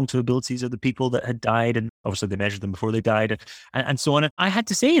neurons and cognitive abilities of the people that had died. And obviously they measured them before they died and so on. And I had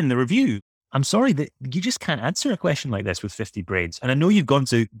to say in the review, I'm sorry that you just can't answer a question like this with 50 brains. And I know you've gone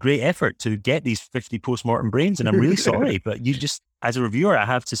to great effort to get these 50 post-mortem brains, and I'm really sorry, but you just, as a reviewer, I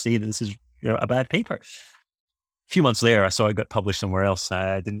have to say that this is a bad paper. A few months later, I saw it got published somewhere else.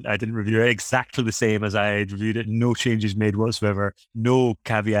 I didn't review it exactly the same as I had reviewed it. No changes made whatsoever. No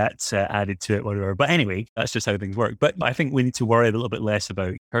caveats added to it, whatever. But anyway, that's just how things work. But I think we need to worry a little bit less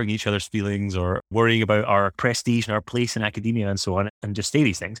about hurting each other's feelings or worrying about our prestige and our place in academia and so on, and just say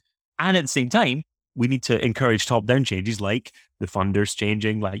these things. And at the same time, we need to encourage top-down changes, like the funders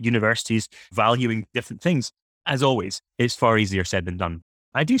changing, like universities valuing different things. As always, it's far easier said than done.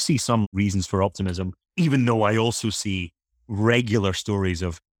 I do see some reasons for optimism, even though I also see regular stories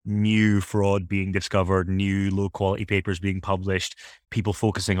of new fraud being discovered, new low-quality papers being published, people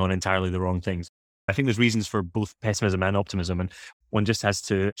focusing on entirely the wrong things. I think there's reasons for both pessimism and optimism, and one just has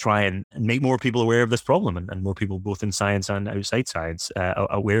to try and make more people aware of this problem, and more people both in science and outside science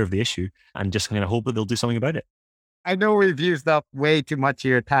aware of the issue, and just kind of hope that they'll do something about it. I know we've used up way too much of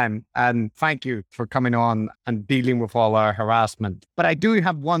your time, and thank you for coming on and dealing with all our harassment. But I do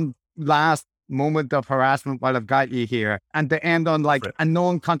have one last moment of harassment while I've got you here, and to end on like a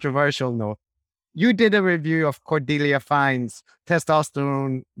non-controversial note. You did a review of Cordelia Fine's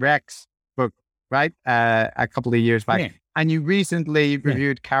Testosterone Rex book, right? A couple of years back. Yeah. And you recently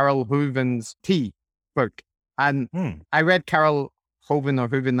reviewed Carol Hooven's Tea book. And I read Carol Hooven,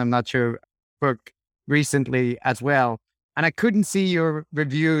 I'm not sure, book recently as well. And I couldn't see your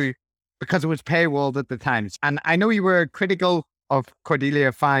review because it was paywalled at the time. And I know you were critical of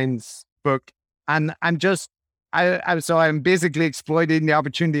Cordelia Fine's book. And I'm basically exploiting the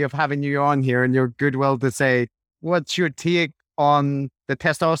opportunity of having you on here and your goodwill to say, what's your take on the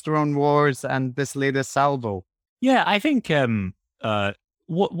testosterone wars and this latest salvo? Yeah, I think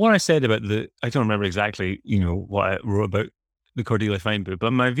what I said about I don't remember exactly, what I wrote about the Cordelia Fine book,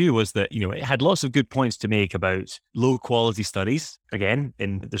 but my view was that, it had lots of good points to make about low quality studies. Again,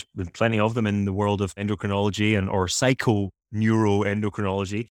 there's been plenty of them in the world of endocrinology or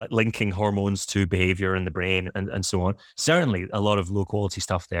psychoneuroendocrinology, linking hormones to behavior in the brain and so on. Certainly a lot of low quality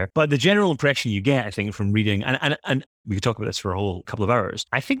stuff there. But the general impression you get, I think, from reading, and we could talk about this for a whole couple of hours.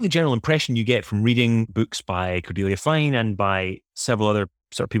 I think the general impression you get from reading books by Cordelia Fine and by several other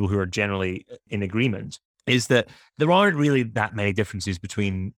sort of people who are generally in agreement is that there aren't really that many differences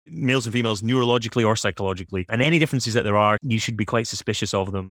between males and females neurologically or psychologically. And any differences that there are, you should be quite suspicious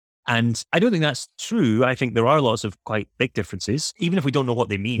of them. And I don't think that's true. I think there are lots of quite big differences, even if we don't know what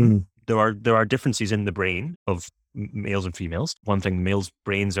they mean. There are differences in the brain of males and females. One thing, males'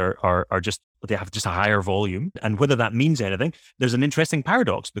 brains are just, they have just a higher volume. And whether that means anything, there's an interesting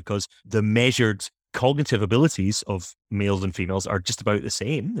paradox because the measured cognitive abilities of males and females are just about the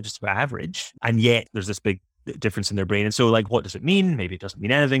same. They're just about average. And yet there's this big difference in their brain. And so, like, what does it mean? Maybe it doesn't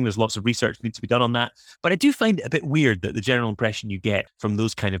mean anything. There's lots of research that needs to be done on that. But I do find it a bit weird that the general impression you get from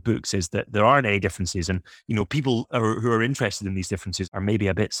those kind of books is that there aren't any differences. And, people who are interested in these differences are maybe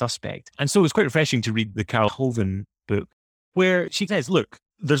a bit suspect. And so it's quite refreshing to read the Carol Hooven book where she says, look,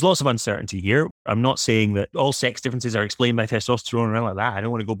 there's lots of uncertainty here. I'm not saying that all sex differences are explained by testosterone or anything like that. I don't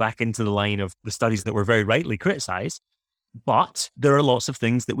want to go back into the line of the studies that were very rightly criticized. But there are lots of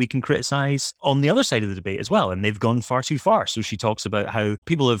things that we can criticize on the other side of the debate as well. And they've gone far too far. So she talks about how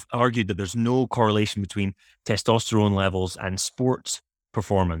people have argued that there's no correlation between testosterone levels and sports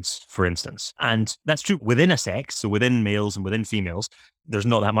performance, for instance. And that's true within a sex. So within males and within females, there's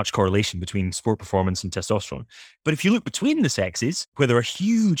not that much correlation between sport performance and testosterone. But if you look between the sexes, where there are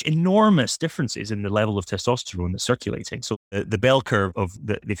huge, enormous differences in the level of testosterone that's circulating. So the bell curve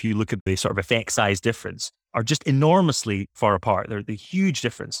if you look at the sort of effect size difference, are just enormously far apart. They're the huge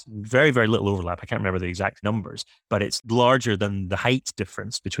difference, very, very little overlap. I can't remember the exact numbers, but it's larger than the height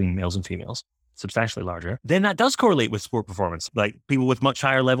difference between males and females. substantially larger, then that does correlate with sport performance. Like people with much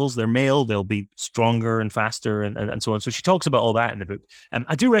higher levels, they're male, they'll be stronger and faster and so on. So she talks about all that in the book.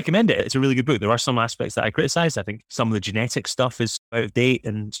 I do recommend it. It's a really good book. There are some aspects that I criticize. I think some of the genetic stuff is out of date,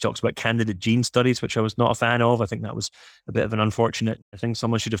 and she talks about candidate gene studies, which I was not a fan of. I think that was a bit of an unfortunate thing.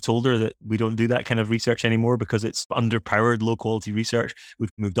 Someone should have told her that we don't do that kind of research anymore because it's underpowered, low quality research.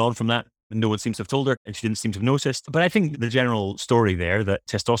 We've moved on from that. And no one seems to have told her, and she didn't seem to have noticed. But I think the general story there, that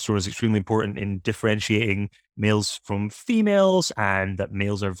testosterone is extremely important in differentiating males from females, and that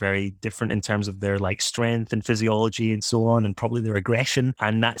males are very different in terms of their like strength and physiology and so on, and probably their aggression.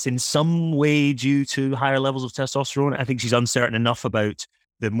 And that's in some way due to higher levels of testosterone. I think she's uncertain enough about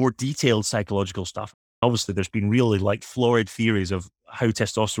the more detailed psychological stuff. Obviously, there's been really like florid theories of how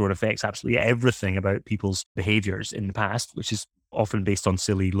testosterone affects absolutely everything about people's behaviors in the past, which is often based on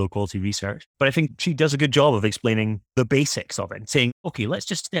silly, low-quality research. But I think she does a good job of explaining the basics of it, saying, okay, let's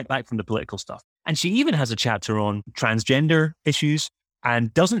just step back from the political stuff. And she even has a chapter on transgender issues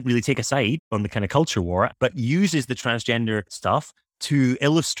and doesn't really take a side on the kind of culture war, but uses the transgender stuff to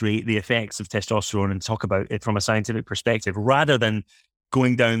illustrate the effects of testosterone and talk about it from a scientific perspective, rather than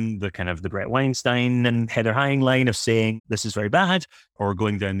going down the kind of the Brett Weinstein and Heather Heying line of saying this is very bad, or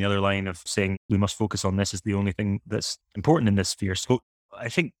going down the other line of saying we must focus on this as the only thing that's important in this sphere. So I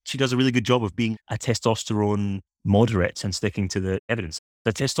think she does a really good job of being a testosterone moderate and sticking to the evidence.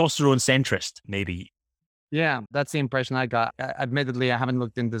 The testosterone centrist, maybe. Yeah, that's the impression I got. Admittedly, I haven't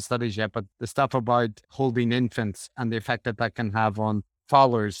looked into the studies yet, but the stuff about holding infants and the effect that that can have on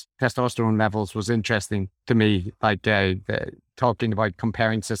followers' testosterone levels was interesting to me. Like talking about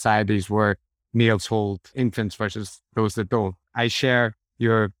comparing societies where males hold infants versus those that don't. I share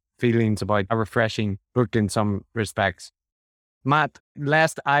your feelings about a refreshing book in some respects. Matt,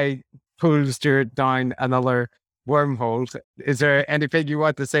 lest I pull Stuart down another wormhole, is there anything you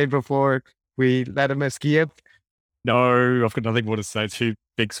want to say before we let him escape? No, I've got nothing more to say. Two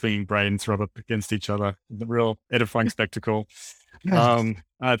big swinging brains rub up against each other. The real edifying spectacle.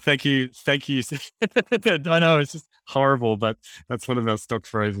 Thank you. I know it's just horrible, but that's one of our stock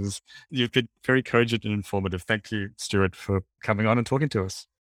phrases. You've been very cogent and informative. Thank you, Stuart, for coming on and talking to us.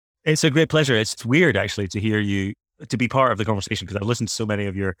 It's a great pleasure. It's weird actually to hear you, to be part of the conversation, because I've listened to so many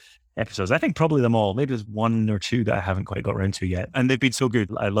of your episodes. I think probably them all. Maybe there's one or two that I haven't quite got around to yet. And they've been so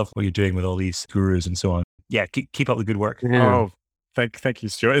good. I love what you're doing with all these gurus and so on. Yeah, keep up the good work. Yeah. Oh, thank you,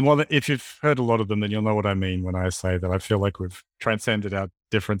 Stuart. And well, if you've heard a lot of them, then you'll know what I mean when I say that I feel like we've transcended our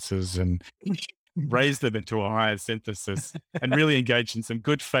differences and raised them into a higher synthesis and really engaged in some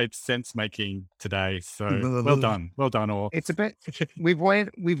good faith sense making today. So well done all. It's a bit, we've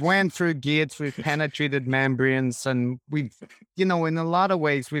went through gates, we've penetrated membranes, and we've, in a lot of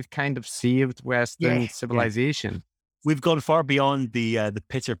ways, we've kind of saved Western civilization. Yeah. We've gone far beyond the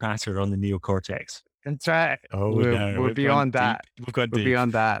pitter patter on the neocortex. That's right. Oh, we're beyond that. We're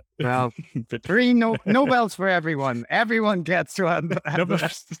beyond that. Well, 3 Nobels for everyone. Everyone gets one.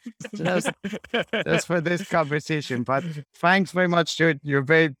 Just for this conversation. But thanks very much, Stuart. You're a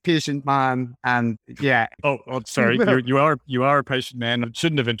very patient man, and yeah. Oh, sorry. You are a patient man. I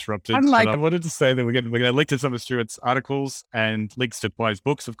shouldn't have interrupted. I wanted to say that we're going to link to some of Stuart's articles and links to his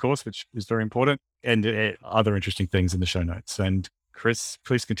books, of course, which is very important, and other interesting things in the show notes. And Chris,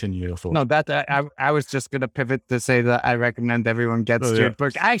 please continue your thoughts. No, I was just going to pivot to say that I recommend everyone gets Stuart's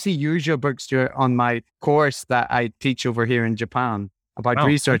book. I actually use your book, Stuart, on my course that I teach over here in Japan about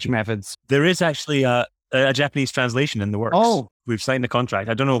research methods. There is actually a Japanese translation in the works. Oh. We've signed the contract.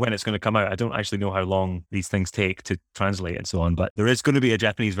 I don't know when it's going to come out. I don't actually know how long these things take to translate and so on, but there is going to be a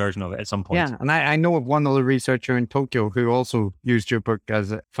Japanese version of it at some point. Yeah, and I know of one other researcher in Tokyo who also used your book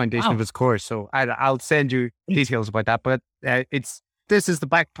as a foundation of his course. So I'll send you details about that, but this is the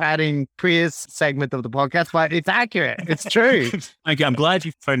backpatting praise segment of the podcast, but it's accurate. It's true. Thank you. I'm glad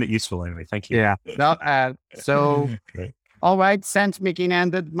you found it useful anyway. Thank you. Yeah. No, so, all right. Sense making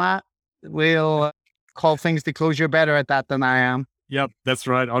ended, Matt. We'll call things to closure. Better at that than I am. Yep, that's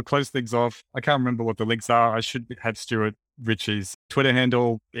right. I'll close things off. I can't remember what the links are. I should have Stuart Ritchie's Twitter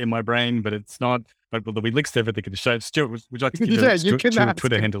handle in my brain, but it's not. But there'll be links to everything in the show. Stuart, would you like to give your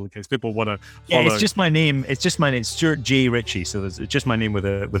Twitter handle in case people want to follow? Yeah, it's just my name. It's just my name, Stuart J. Ritchie. So it's just my name with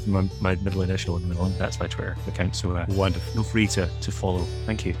my middle initial in the middle. That's my Twitter account. So wonderful. Feel free to follow.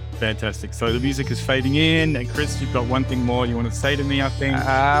 Thank you. Fantastic. So the music is fading in. And Chris, you've got one thing more you want to say to me, I think.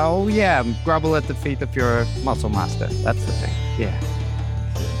 Oh, yeah. Grovel at the feet of your muscle master. That's the thing. Yeah.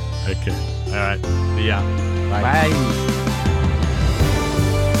 Okay. All right. See ya. Bye.